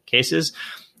cases.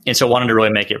 And so I wanted to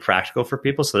really make it practical for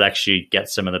people so they actually get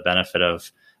some of the benefit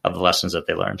of the lessons that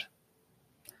they learned.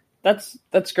 That's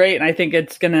great. And I think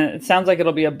it sounds like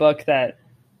it'll be a book that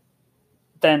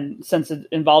then, since it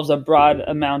involves a broad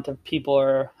amount of people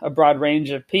or a broad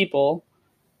range of people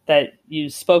that you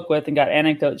spoke with and got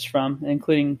anecdotes from,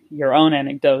 including your own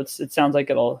anecdotes, it sounds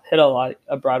like it'll hit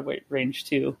a broad range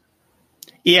too.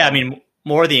 Yeah. I mean,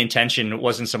 more the intention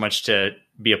wasn't so much to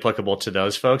be applicable to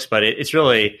those folks, but it's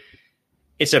really,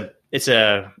 it's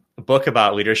a book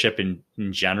about leadership in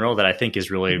general that I think is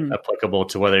really applicable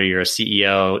to whether you're a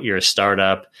CEO, you're a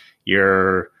startup,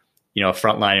 you're, a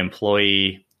frontline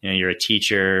employee, you're a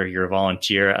teacher, you're a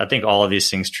volunteer. I think all of these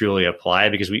things truly apply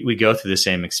because we go through the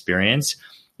same experience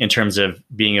in terms of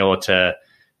being able to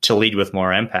lead with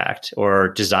more impact or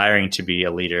desiring to be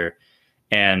a leader.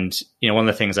 And, one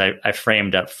of the things I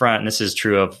framed up front, and this is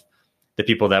true of the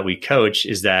people that we coach,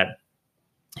 is that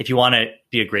if you want to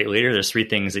be a great leader, there's three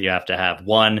things that you have to have.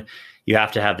 One, you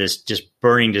have to have this just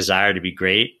burning desire to be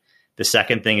great. The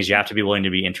second thing is you have to be willing to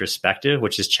be introspective,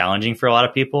 which is challenging for a lot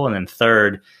of people. And then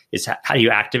third is how do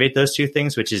you activate those two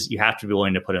things, which is you have to be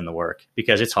willing to put in the work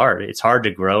because it's hard. It's hard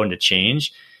to grow and to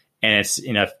change. And it's,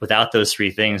 without those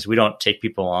three things, we don't take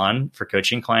people on for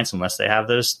coaching clients unless they have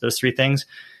those three things.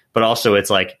 But also it's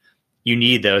like, you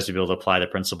need those to be able to apply the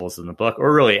principles in the book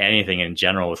or really anything in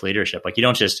general with leadership. Like you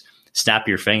don't just snap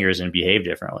your fingers and behave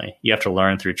differently. You have to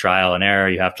learn through trial and error.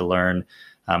 You have to learn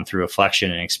through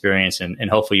reflection and experience. And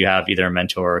hopefully you have either a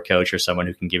mentor or a coach or someone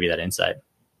who can give you that insight.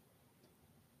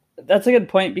 That's a good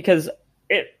point because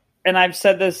and I've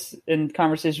said this in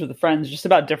conversations with friends just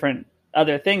about different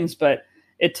other things, but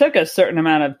it took a certain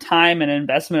amount of time and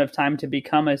investment of time to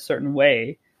become a certain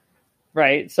way,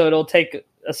 right? So it'll take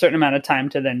a certain amount of time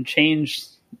to then change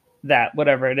that,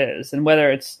 whatever it is. And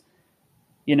whether it's,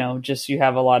 just you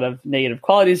have a lot of negative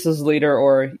qualities as a leader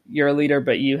or you're a leader,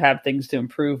 but you have things to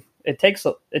improve, it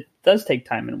does take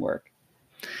time and work.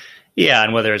 Yeah.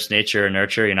 And whether it's nature or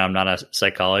nurture, I'm not a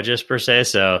psychologist per se.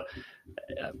 So,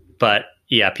 but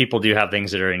yeah, people do have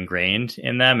things that are ingrained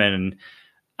in them. And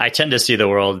I tend to see the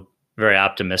world very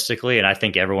optimistically. And I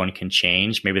think everyone can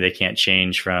change. Maybe they can't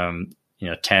change from,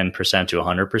 10% to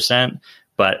 100%,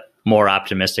 but more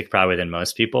optimistic probably than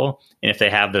most people. And if they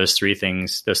have those three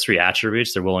things, those three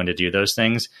attributes, they're willing to do those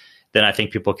things, then I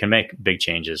think people can make big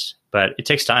changes. But it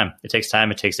takes time. It takes time.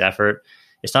 It takes effort.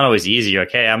 It's not always easy. You're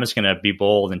like, hey, I'm just going to be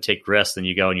bold and take risks. Then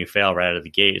you go and you fail right out of the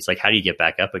gate. It's like, how do you get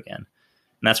back up again? And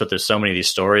that's what there's so many of these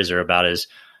stories are about is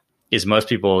most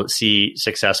people see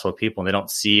successful people and they don't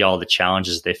see all the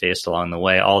challenges they faced along the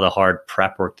way, all the hard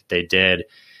prep work that they did.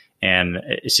 And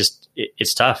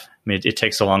it's tough. I mean, it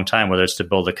takes a long time, whether it's to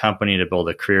build a company, to build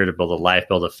a career, to build a life,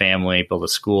 build a family, build a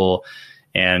school,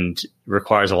 and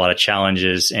requires a lot of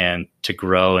challenges and to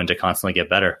grow and to constantly get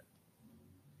better.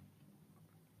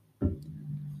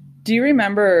 Do you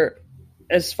remember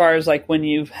as far as like when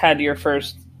you've had your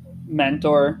first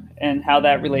mentor and how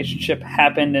that relationship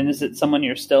happened? And is it someone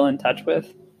you're still in touch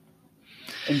with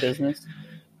in business?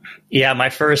 Yeah, my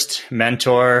first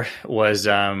mentor was,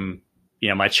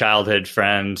 my childhood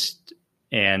friend.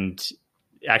 And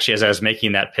actually, as I was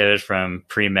making that pivot from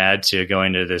pre-med to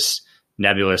going to this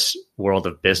nebulous world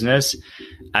of business,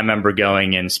 I remember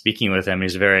going and speaking with him.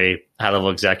 He's a very high-level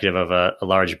executive of a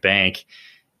large bank.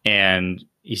 And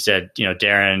he said,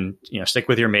 Darren, stick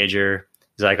with your major.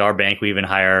 He's like, our bank, we even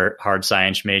hire hard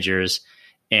science majors.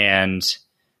 And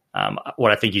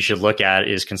what I think you should look at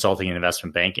is consulting and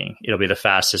investment banking. It'll be the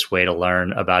fastest way to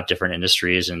learn about different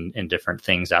industries and different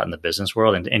things out in the business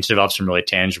world and to develop some really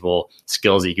tangible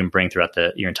skills that you can bring throughout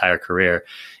your entire career.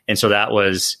 And so that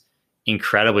was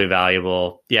incredibly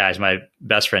valuable. Yeah, he's my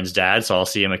best friend's dad, so I'll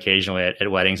see him occasionally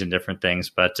at weddings and different things.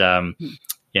 But,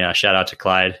 shout out to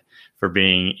Clyde for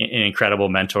being an incredible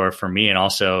mentor for me and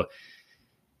also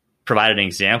provided an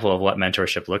example of what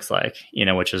mentorship looks like,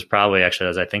 which is probably actually,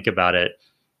 as I think about it,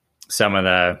 some of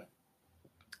the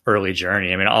early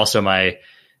journey. I mean, also my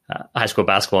high school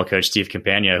basketball coach, Steve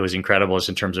Campagna, who's incredible just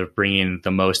in terms of bringing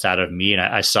the most out of me. And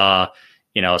I saw,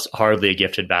 I was hardly a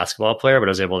gifted basketball player, but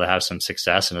I was able to have some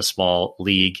success in a small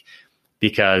league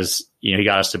because, he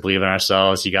got us to believe in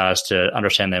ourselves. He got us to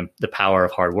understand the power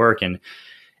of hard work. And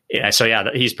so, yeah,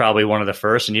 he's probably one of the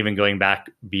first. And even going back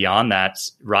beyond that,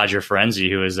 Roger Ferenzi,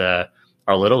 who is our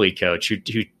Little League coach,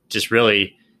 who just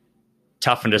really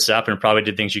toughened us up and probably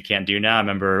did things you can't do now. I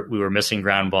remember we were missing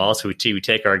ground balls, so we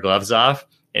take our gloves off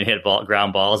and hit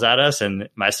ground balls at us. And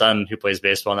my son, who plays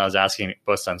baseball, and I was asking,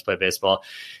 both sons play baseball,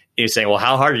 he was saying, well,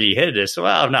 how hard did he hit it? So,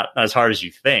 well, not as hard as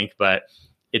you think, but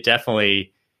it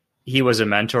definitely, he was a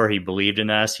mentor. He believed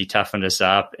in us. He toughened us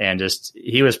up, and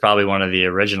he was probably one of the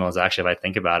originals, actually, if I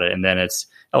think about it. And then it's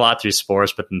a lot through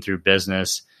sports, but then through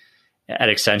business. At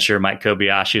Accenture, Mike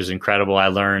Kobayashi was incredible. I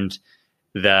learned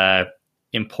the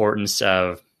importance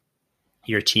of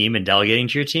your team and delegating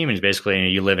to your team. And basically,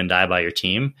 you live and die by your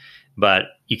team, but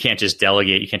you can't just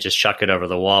delegate. You can't just chuck it over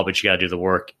the wall, but you got to do the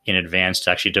work in advance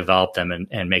to actually develop them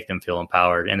and make them feel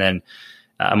empowered. And then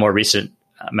a more recent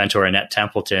mentor, Annette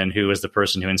Templeton, who was the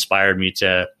person who inspired me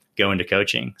to go into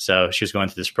coaching. So she was going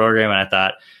through this program and I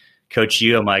thought, Coach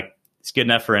U, I'm like, it's good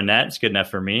enough for Annette. It's good enough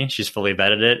for me. She's fully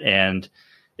vetted it. And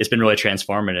it's been really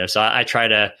transformative. So I try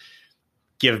to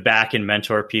give back and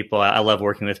mentor people. I love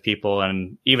working with people.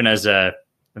 And even as a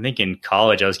I think in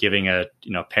college I was giving a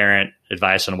parent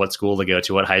advice on what school to go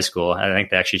to, what high school. I think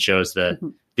they actually chose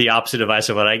the opposite advice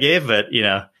of what I gave, but you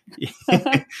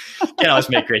can't always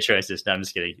make great choices. No, I'm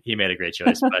just kidding. He made a great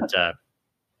choice, but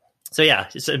so yeah,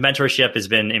 mentorship has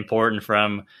been important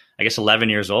from, I guess, 11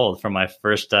 years old, from my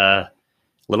first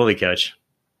Little League coach.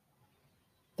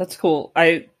 That's cool.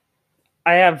 I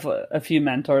have a few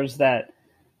mentors that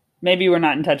maybe we're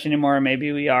not in touch anymore, or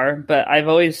maybe we are, but I've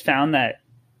always found that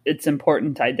it's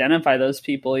important to identify those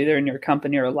people either in your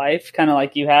company or life, kind of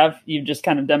like you've just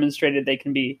kind of demonstrated they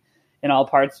can be in all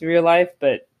parts of your life.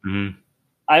 But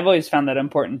I've always found that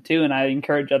important too. And I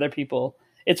encourage other people.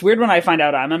 It's weird when I find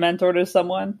out I'm a mentor to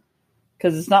someone,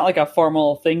 because it's not like a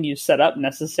formal thing you set up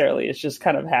necessarily. It's just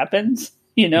kind of happens,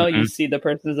 you see the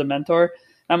person as a mentor.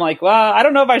 I'm like, well, I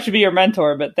don't know if I should be your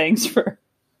mentor, but thanks for,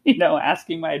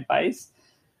 asking my advice.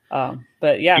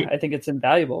 But yeah, I think it's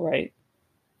invaluable, right?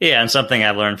 Yeah. And something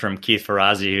I've learned from Keith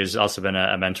Ferrazzi, who's also been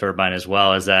a mentor of mine as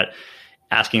well, is that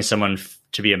asking someone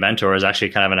to be a mentor is actually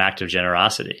kind of an act of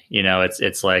generosity.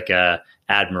 It's like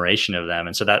admiration of them.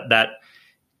 And so that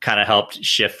kind of helped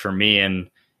shift for me in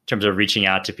terms of reaching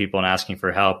out to people and asking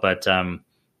for help. But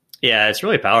yeah, it's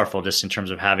really powerful just in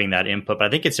terms of having that input. But I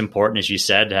think it's important, as you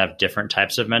said, to have different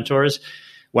types of mentors.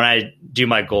 When I do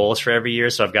my goals for every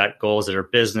year, so I've got goals that are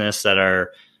business, that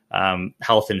are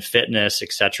health and fitness,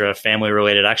 et cetera, family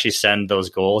related, I actually send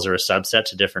those goals or a subset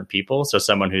to different people. So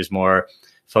someone who's more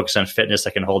focused on fitness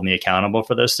that can hold me accountable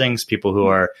for those things, people who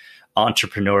are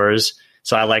entrepreneurs.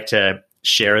 So I like to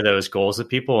share those goals with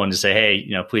people and to say,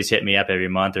 hey, please hit me up every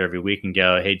month or every week and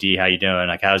go, hey, D, how you doing?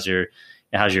 Like, how's your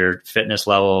fitness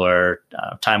level or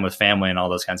time with family and all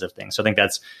those kinds of things. So I think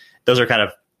those are kind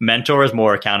of mentors,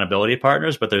 more accountability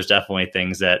partners, but there's definitely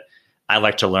things that I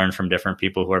like to learn from different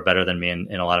people who are better than me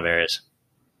in a lot of areas.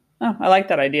 Oh, I like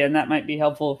that idea. And that might be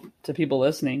helpful to people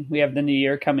listening. We have the new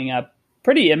year coming up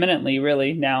pretty imminently,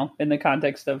 really, now in the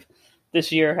context of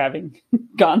this year having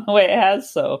gone the way it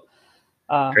has. So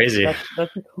crazy.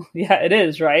 That's cool. Yeah, it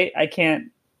is, right? I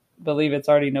can't believe it's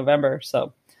already November.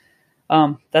 So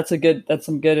that's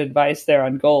some good advice there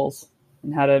on goals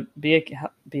and how to be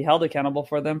held accountable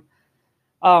for them.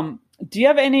 Do you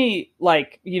have any,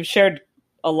 you've shared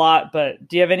a lot, but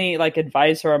do you have any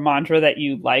advice or a mantra that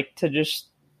you like to just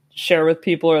share with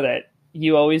people, or that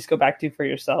you always go back to for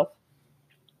yourself?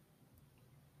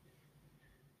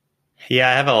 Yeah,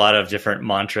 I have a lot of different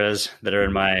mantras that are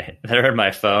in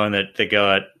my phone that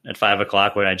go at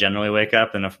 5:00 when I generally wake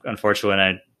up. And unfortunately, when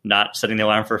I'm not setting the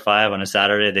alarm for 5 on a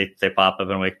Saturday, they pop up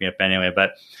and wake me up anyway.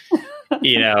 But,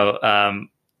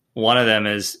 one of them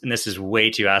is, and this is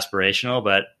way too aspirational,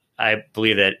 but I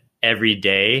believe that every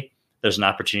day there's an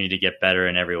opportunity to get better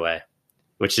in every way,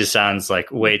 which just sounds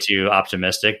like way too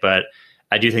optimistic, but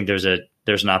I do think there's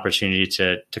an opportunity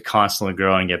to constantly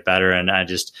grow and get better. And I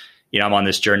just, I'm on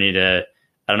this journey I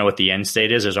don't know what the end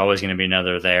state is. There's always going to be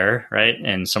another there, right?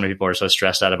 And so many people are so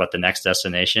stressed out about the next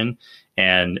destination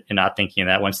and not thinking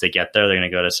that once they get there, they're going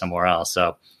to go to somewhere else.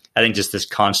 So I think just this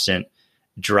constant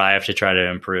drive to try to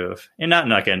improve, and not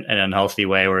in like an unhealthy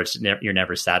way where you're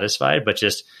never satisfied, but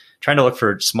just trying to look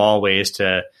for small ways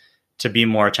to be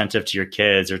more attentive to your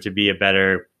kids or to be a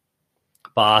better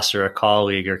boss or a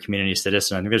colleague or community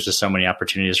citizen. I think there's just so many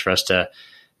opportunities for us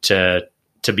to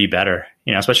be better,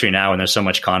 especially now when there's so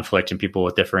much conflict and people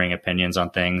with differing opinions on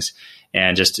things,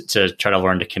 and just to try to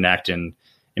learn to connect and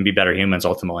be better humans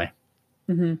ultimately.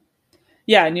 Mm-hmm.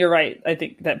 Yeah. And you're right. I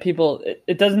think that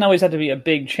it doesn't always have to be a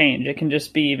big change. It can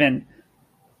just be even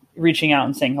reaching out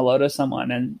and saying hello to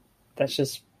someone. And that's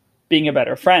just being a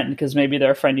better friend, because maybe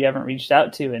they're a friend you haven't reached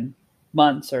out to in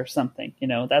months or something,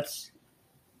 that's.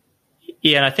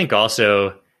 Yeah. And I think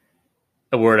also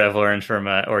a word I've learned from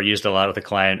or used a lot with a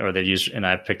client, or they use, and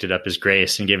I've picked it up, is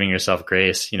grace, and giving yourself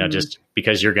grace, just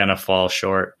because you're going to fall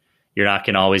short. You're not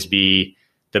going to always be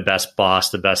the best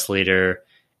boss, the best leader.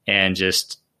 And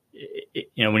just,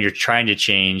 when you're trying to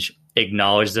change,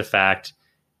 acknowledge the fact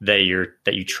that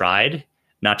you tried,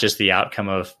 not just the outcome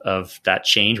of that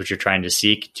change, which you're trying to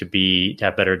seek, to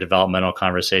have better developmental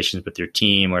conversations with your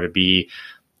team, or to be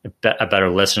a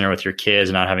better listener with your kids,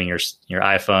 and not having your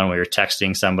iPhone where you're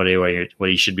texting somebody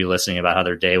what you should be listening about how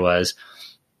their day was,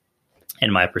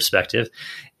 in my perspective,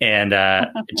 and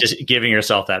just giving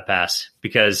yourself that pass,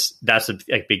 because that's a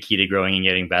big key to growing and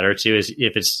getting better too. Is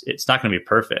if it's not going to be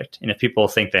perfect, and if people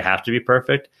think they have to be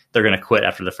perfect, they're going to quit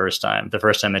after the first time. The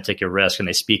first time they take a risk and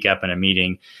they speak up in a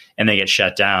meeting and they get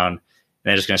shut down, and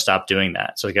they're just going to stop doing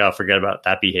that. So forget about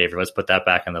that behavior. Let's put that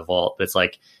back in the vault. But it's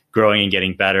like growing and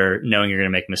getting better, knowing you're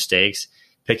going to make mistakes,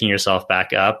 picking yourself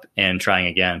back up and trying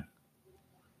again.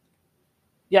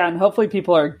 Yeah, and hopefully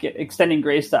people are extending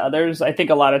grace to others. I think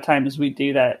a lot of times we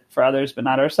do that for others, but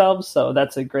not ourselves. So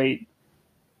that's a great,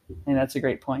 that's a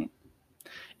great point.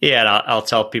 Yeah, and I'll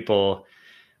tell people,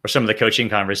 or some of the coaching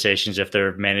conversations, if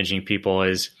they're managing people,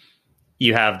 is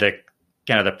you have the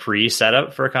kind of the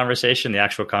pre-setup for a conversation, the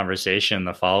actual conversation,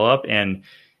 the follow-up. And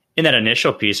in that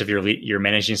initial piece, if you're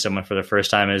managing someone for the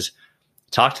first time, is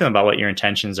talk to them about what your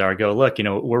intentions are. Go, look,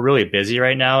 we're really busy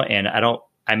right now, and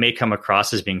I may come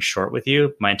across as being short with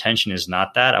you. My intention is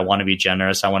not that. I want to be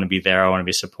generous. I want to be there. I want to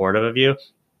be supportive of you.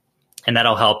 And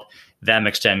that'll help them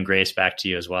extend grace back to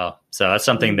you as well. So that's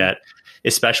something that,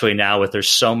 especially now with there's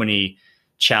so many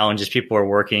challenges, people are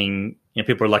working,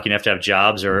 people are lucky enough to have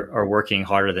jobs or are working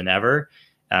harder than ever,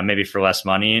 maybe for less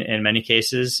money in many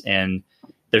cases. And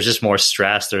there's just more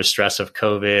stress. There's stress of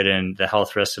COVID and the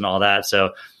health risks and all that.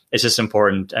 So it's just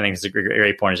important. I think it's a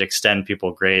great point, is extend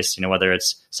people grace, whether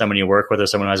it's someone you work with or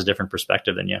someone who has a different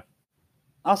perspective than you.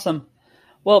 Awesome.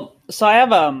 Well, so I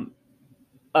have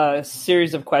a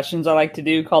series of questions I like to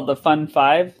do called the Fun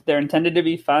Five. They're intended to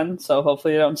be fun, so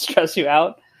hopefully they don't stress you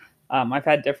out. I've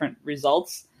had different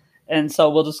results, and so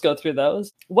we'll just go through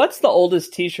those. What's the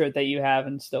oldest t-shirt that you have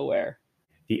and still wear?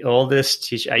 The oldest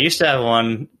t-shirt, I used to have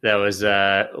one that was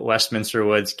Westminster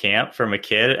Woods Camp from a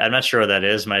kid. I'm not sure what that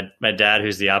is. My dad,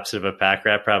 who's the opposite of a pack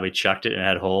rat, probably chucked it and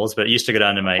had holes, but it used to go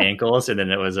down to my ankles, and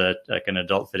then it was like an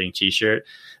adult fitting t-shirt.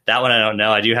 That one I don't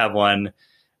know. I do have one.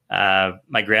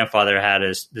 My grandfather had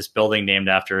this building named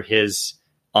after his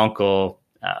uncle,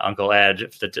 Uncle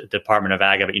Ed, the Department of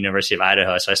Ag at University of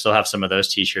Idaho. So I still have some of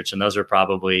those t-shirts, and those are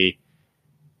probably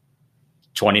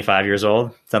 25 years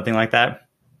old, something like that.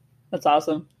 That's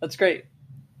awesome. That's great.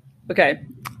 Okay.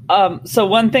 So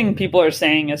one thing people are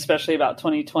saying, especially about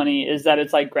 2020, is that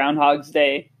it's like Groundhog's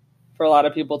Day. For a lot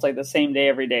of people, it's like the same day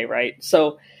every day, right?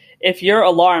 So if your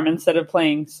alarm, instead of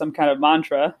playing some kind of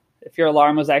mantra, if your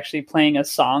alarm was actually playing a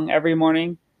song every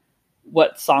morning,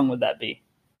 what song would that be?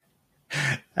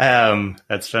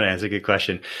 That's funny. That's a good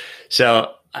question.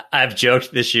 So I've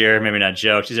joked this year, maybe not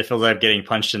joked, is it feels like I'm getting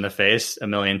punched in the face a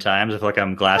million times. I feel like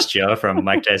I'm Glass Joe from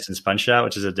Mike Tyson's Punch-Out,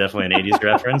 which is definitely an 80s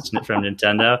reference from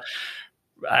Nintendo.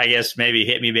 I guess maybe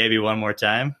Hit Me Baby One More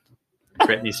Time,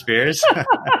 Britney Spears.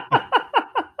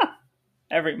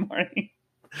 Every morning.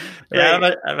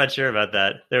 Yeah, I'm not sure about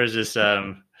that. There was this,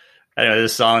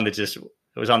 this song that just it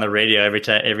was on the radio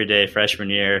every day freshman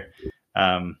year.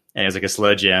 And it was like a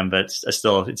slow jam, but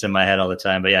it's in my head all the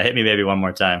time. But yeah, Hit Me Baby One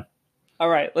More Time. All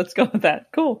right, let's go with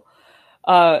that. Cool.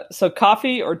 So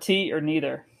coffee or tea or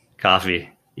neither? Coffee.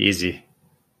 Easy.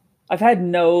 I've had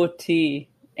no tea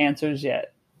answers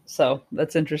yet. So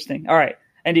that's interesting. All right.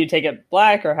 And do you take it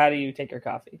black, or how do you take your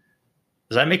coffee?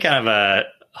 So I make kind of a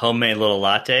homemade little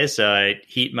latte. So I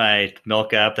heat my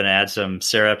milk up and add some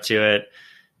syrup to it,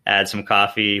 add some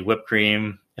coffee, whipped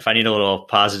cream. If I need a little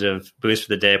positive boost for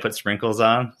the day, I put sprinkles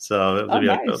on. So it'll be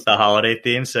nice. Like the holiday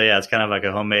theme. So yeah, it's kind of like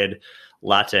a homemade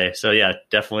latte. So yeah,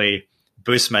 definitely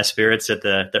boosts my spirits at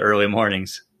the early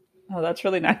mornings. Oh, that's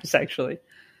really nice, actually.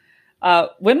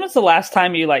 When was the last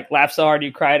time you laughed so hard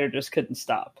you cried or just couldn't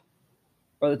stop?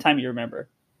 Or the time you remember?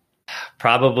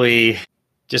 Probably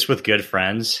just with good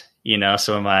friends,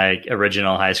 some of my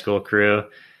original high school crew.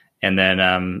 And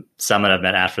then some that I've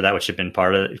met after that, which have been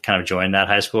kind of joined that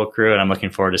high school crew. And I'm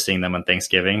looking forward to seeing them on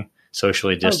Thanksgiving,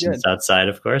 socially distanced outside,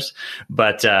 of course.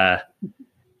 But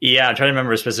yeah, I'm trying to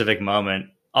remember a specific moment.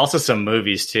 Also some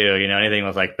movies too, anything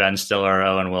with like Ben Stiller or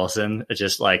Owen Wilson. It's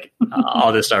just like,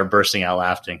 I'll just start bursting out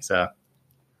laughing. So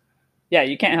yeah,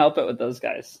 you can't help it with those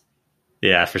guys.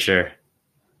 Yeah, for sure.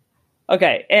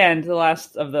 Okay. And the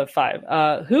last of the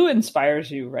five, who inspires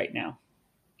you right now?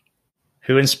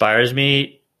 Who inspires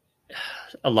me?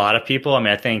 A lot of people. I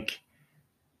mean, I think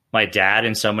my dad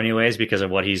in so many ways, because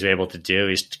of what he's able to do.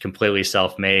 He's completely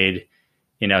self-made.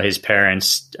 His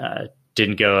parents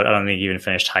didn't go, I don't think he even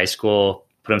finished high school,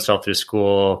 put himself through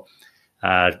school,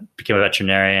 became a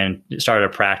veterinarian, started a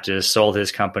practice, sold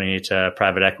his company to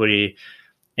private equity,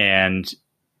 and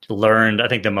learned, I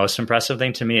think the most impressive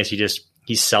thing to me is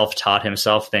he self-taught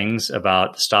himself things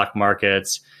about the stock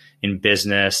markets, in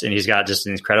business, and he's got just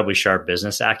an incredibly sharp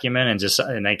business acumen.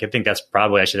 And I think that's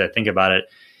probably, actually, I think about it,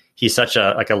 he's such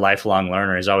a lifelong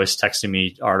learner. He's always texting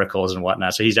me articles and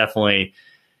whatnot. So he's definitely,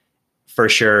 for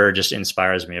sure, just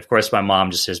inspires me. Of course, my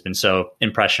mom just has been so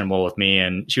impressionable with me,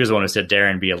 and she was the one who said, dare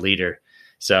and be a leader.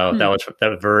 So that was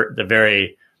the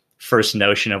very first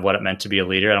notion of what it meant to be a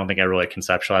leader. I don't think I really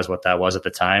conceptualized what that was at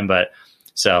the time, but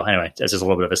so anyway, that's just a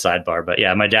little bit of a sidebar. But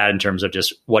yeah, my dad, in terms of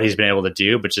just what he's been able to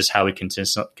do, but just how he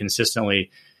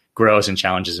consistently grows and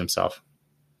challenges himself.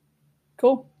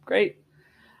 Cool. Great.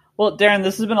 Well, Darren,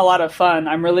 this has been a lot of fun.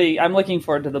 I'm looking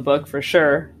forward to the book for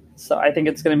sure. So I think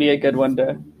it's going to be a good one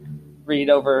to read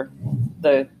over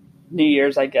the New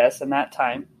Year's, I guess, and that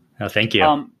time. Oh, thank you.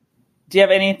 Do you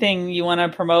have anything you want to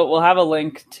promote? We'll have a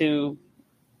link to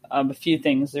a few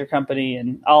things, your company,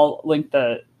 and I'll link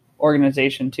the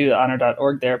organization to the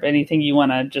honor.org there. But anything you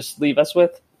want to just leave us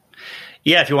with?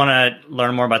 Yeah, if you want to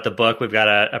learn more about the book, we've got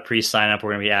a pre-sign up.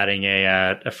 We're going to be adding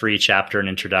a free chapter and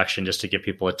introduction just to give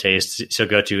people a taste. So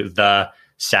go to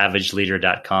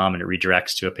thesavageleader.com and it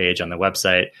redirects to a page on the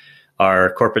website.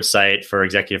 Our corporate site for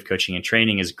executive coaching and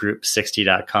training is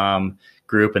group60.com,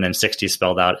 group and then 60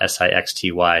 spelled out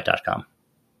SIXTY.com.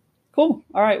 Cool.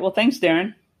 All right. Well, thanks,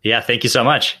 Darren. Yeah, thank you so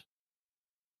much.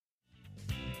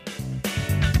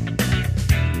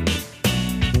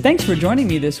 Thanks for joining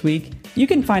me this week. You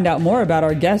can find out more about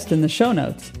our guest in the show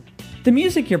notes. The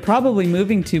music you're probably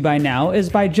moving to by now is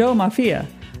by Joe Maffia.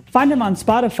 Find him on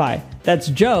Spotify. That's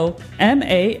Joe,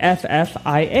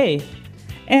 Maffia.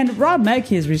 And Rob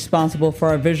Metke is responsible for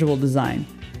our visual design.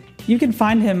 You can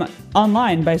find him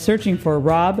online by searching for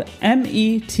Rob,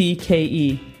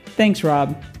 Metke. Thanks,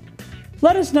 Rob.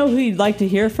 Let us know who you'd like to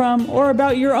hear from or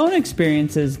about your own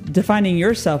experiences defining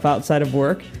yourself outside of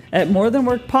work at More Than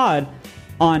Work Pod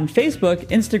on Facebook,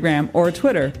 Instagram, or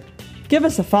Twitter. Give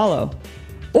us a follow.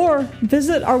 Or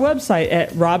visit our website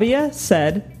at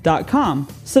rabiasaid.com.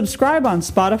 Subscribe on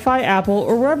Spotify, Apple,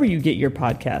 or wherever you get your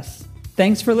podcasts.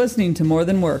 Thanks for listening to More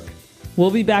Than Work.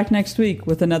 We'll be back next week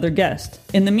with another guest.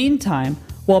 In the meantime,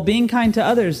 while being kind to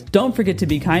others, don't forget to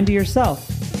be kind to yourself.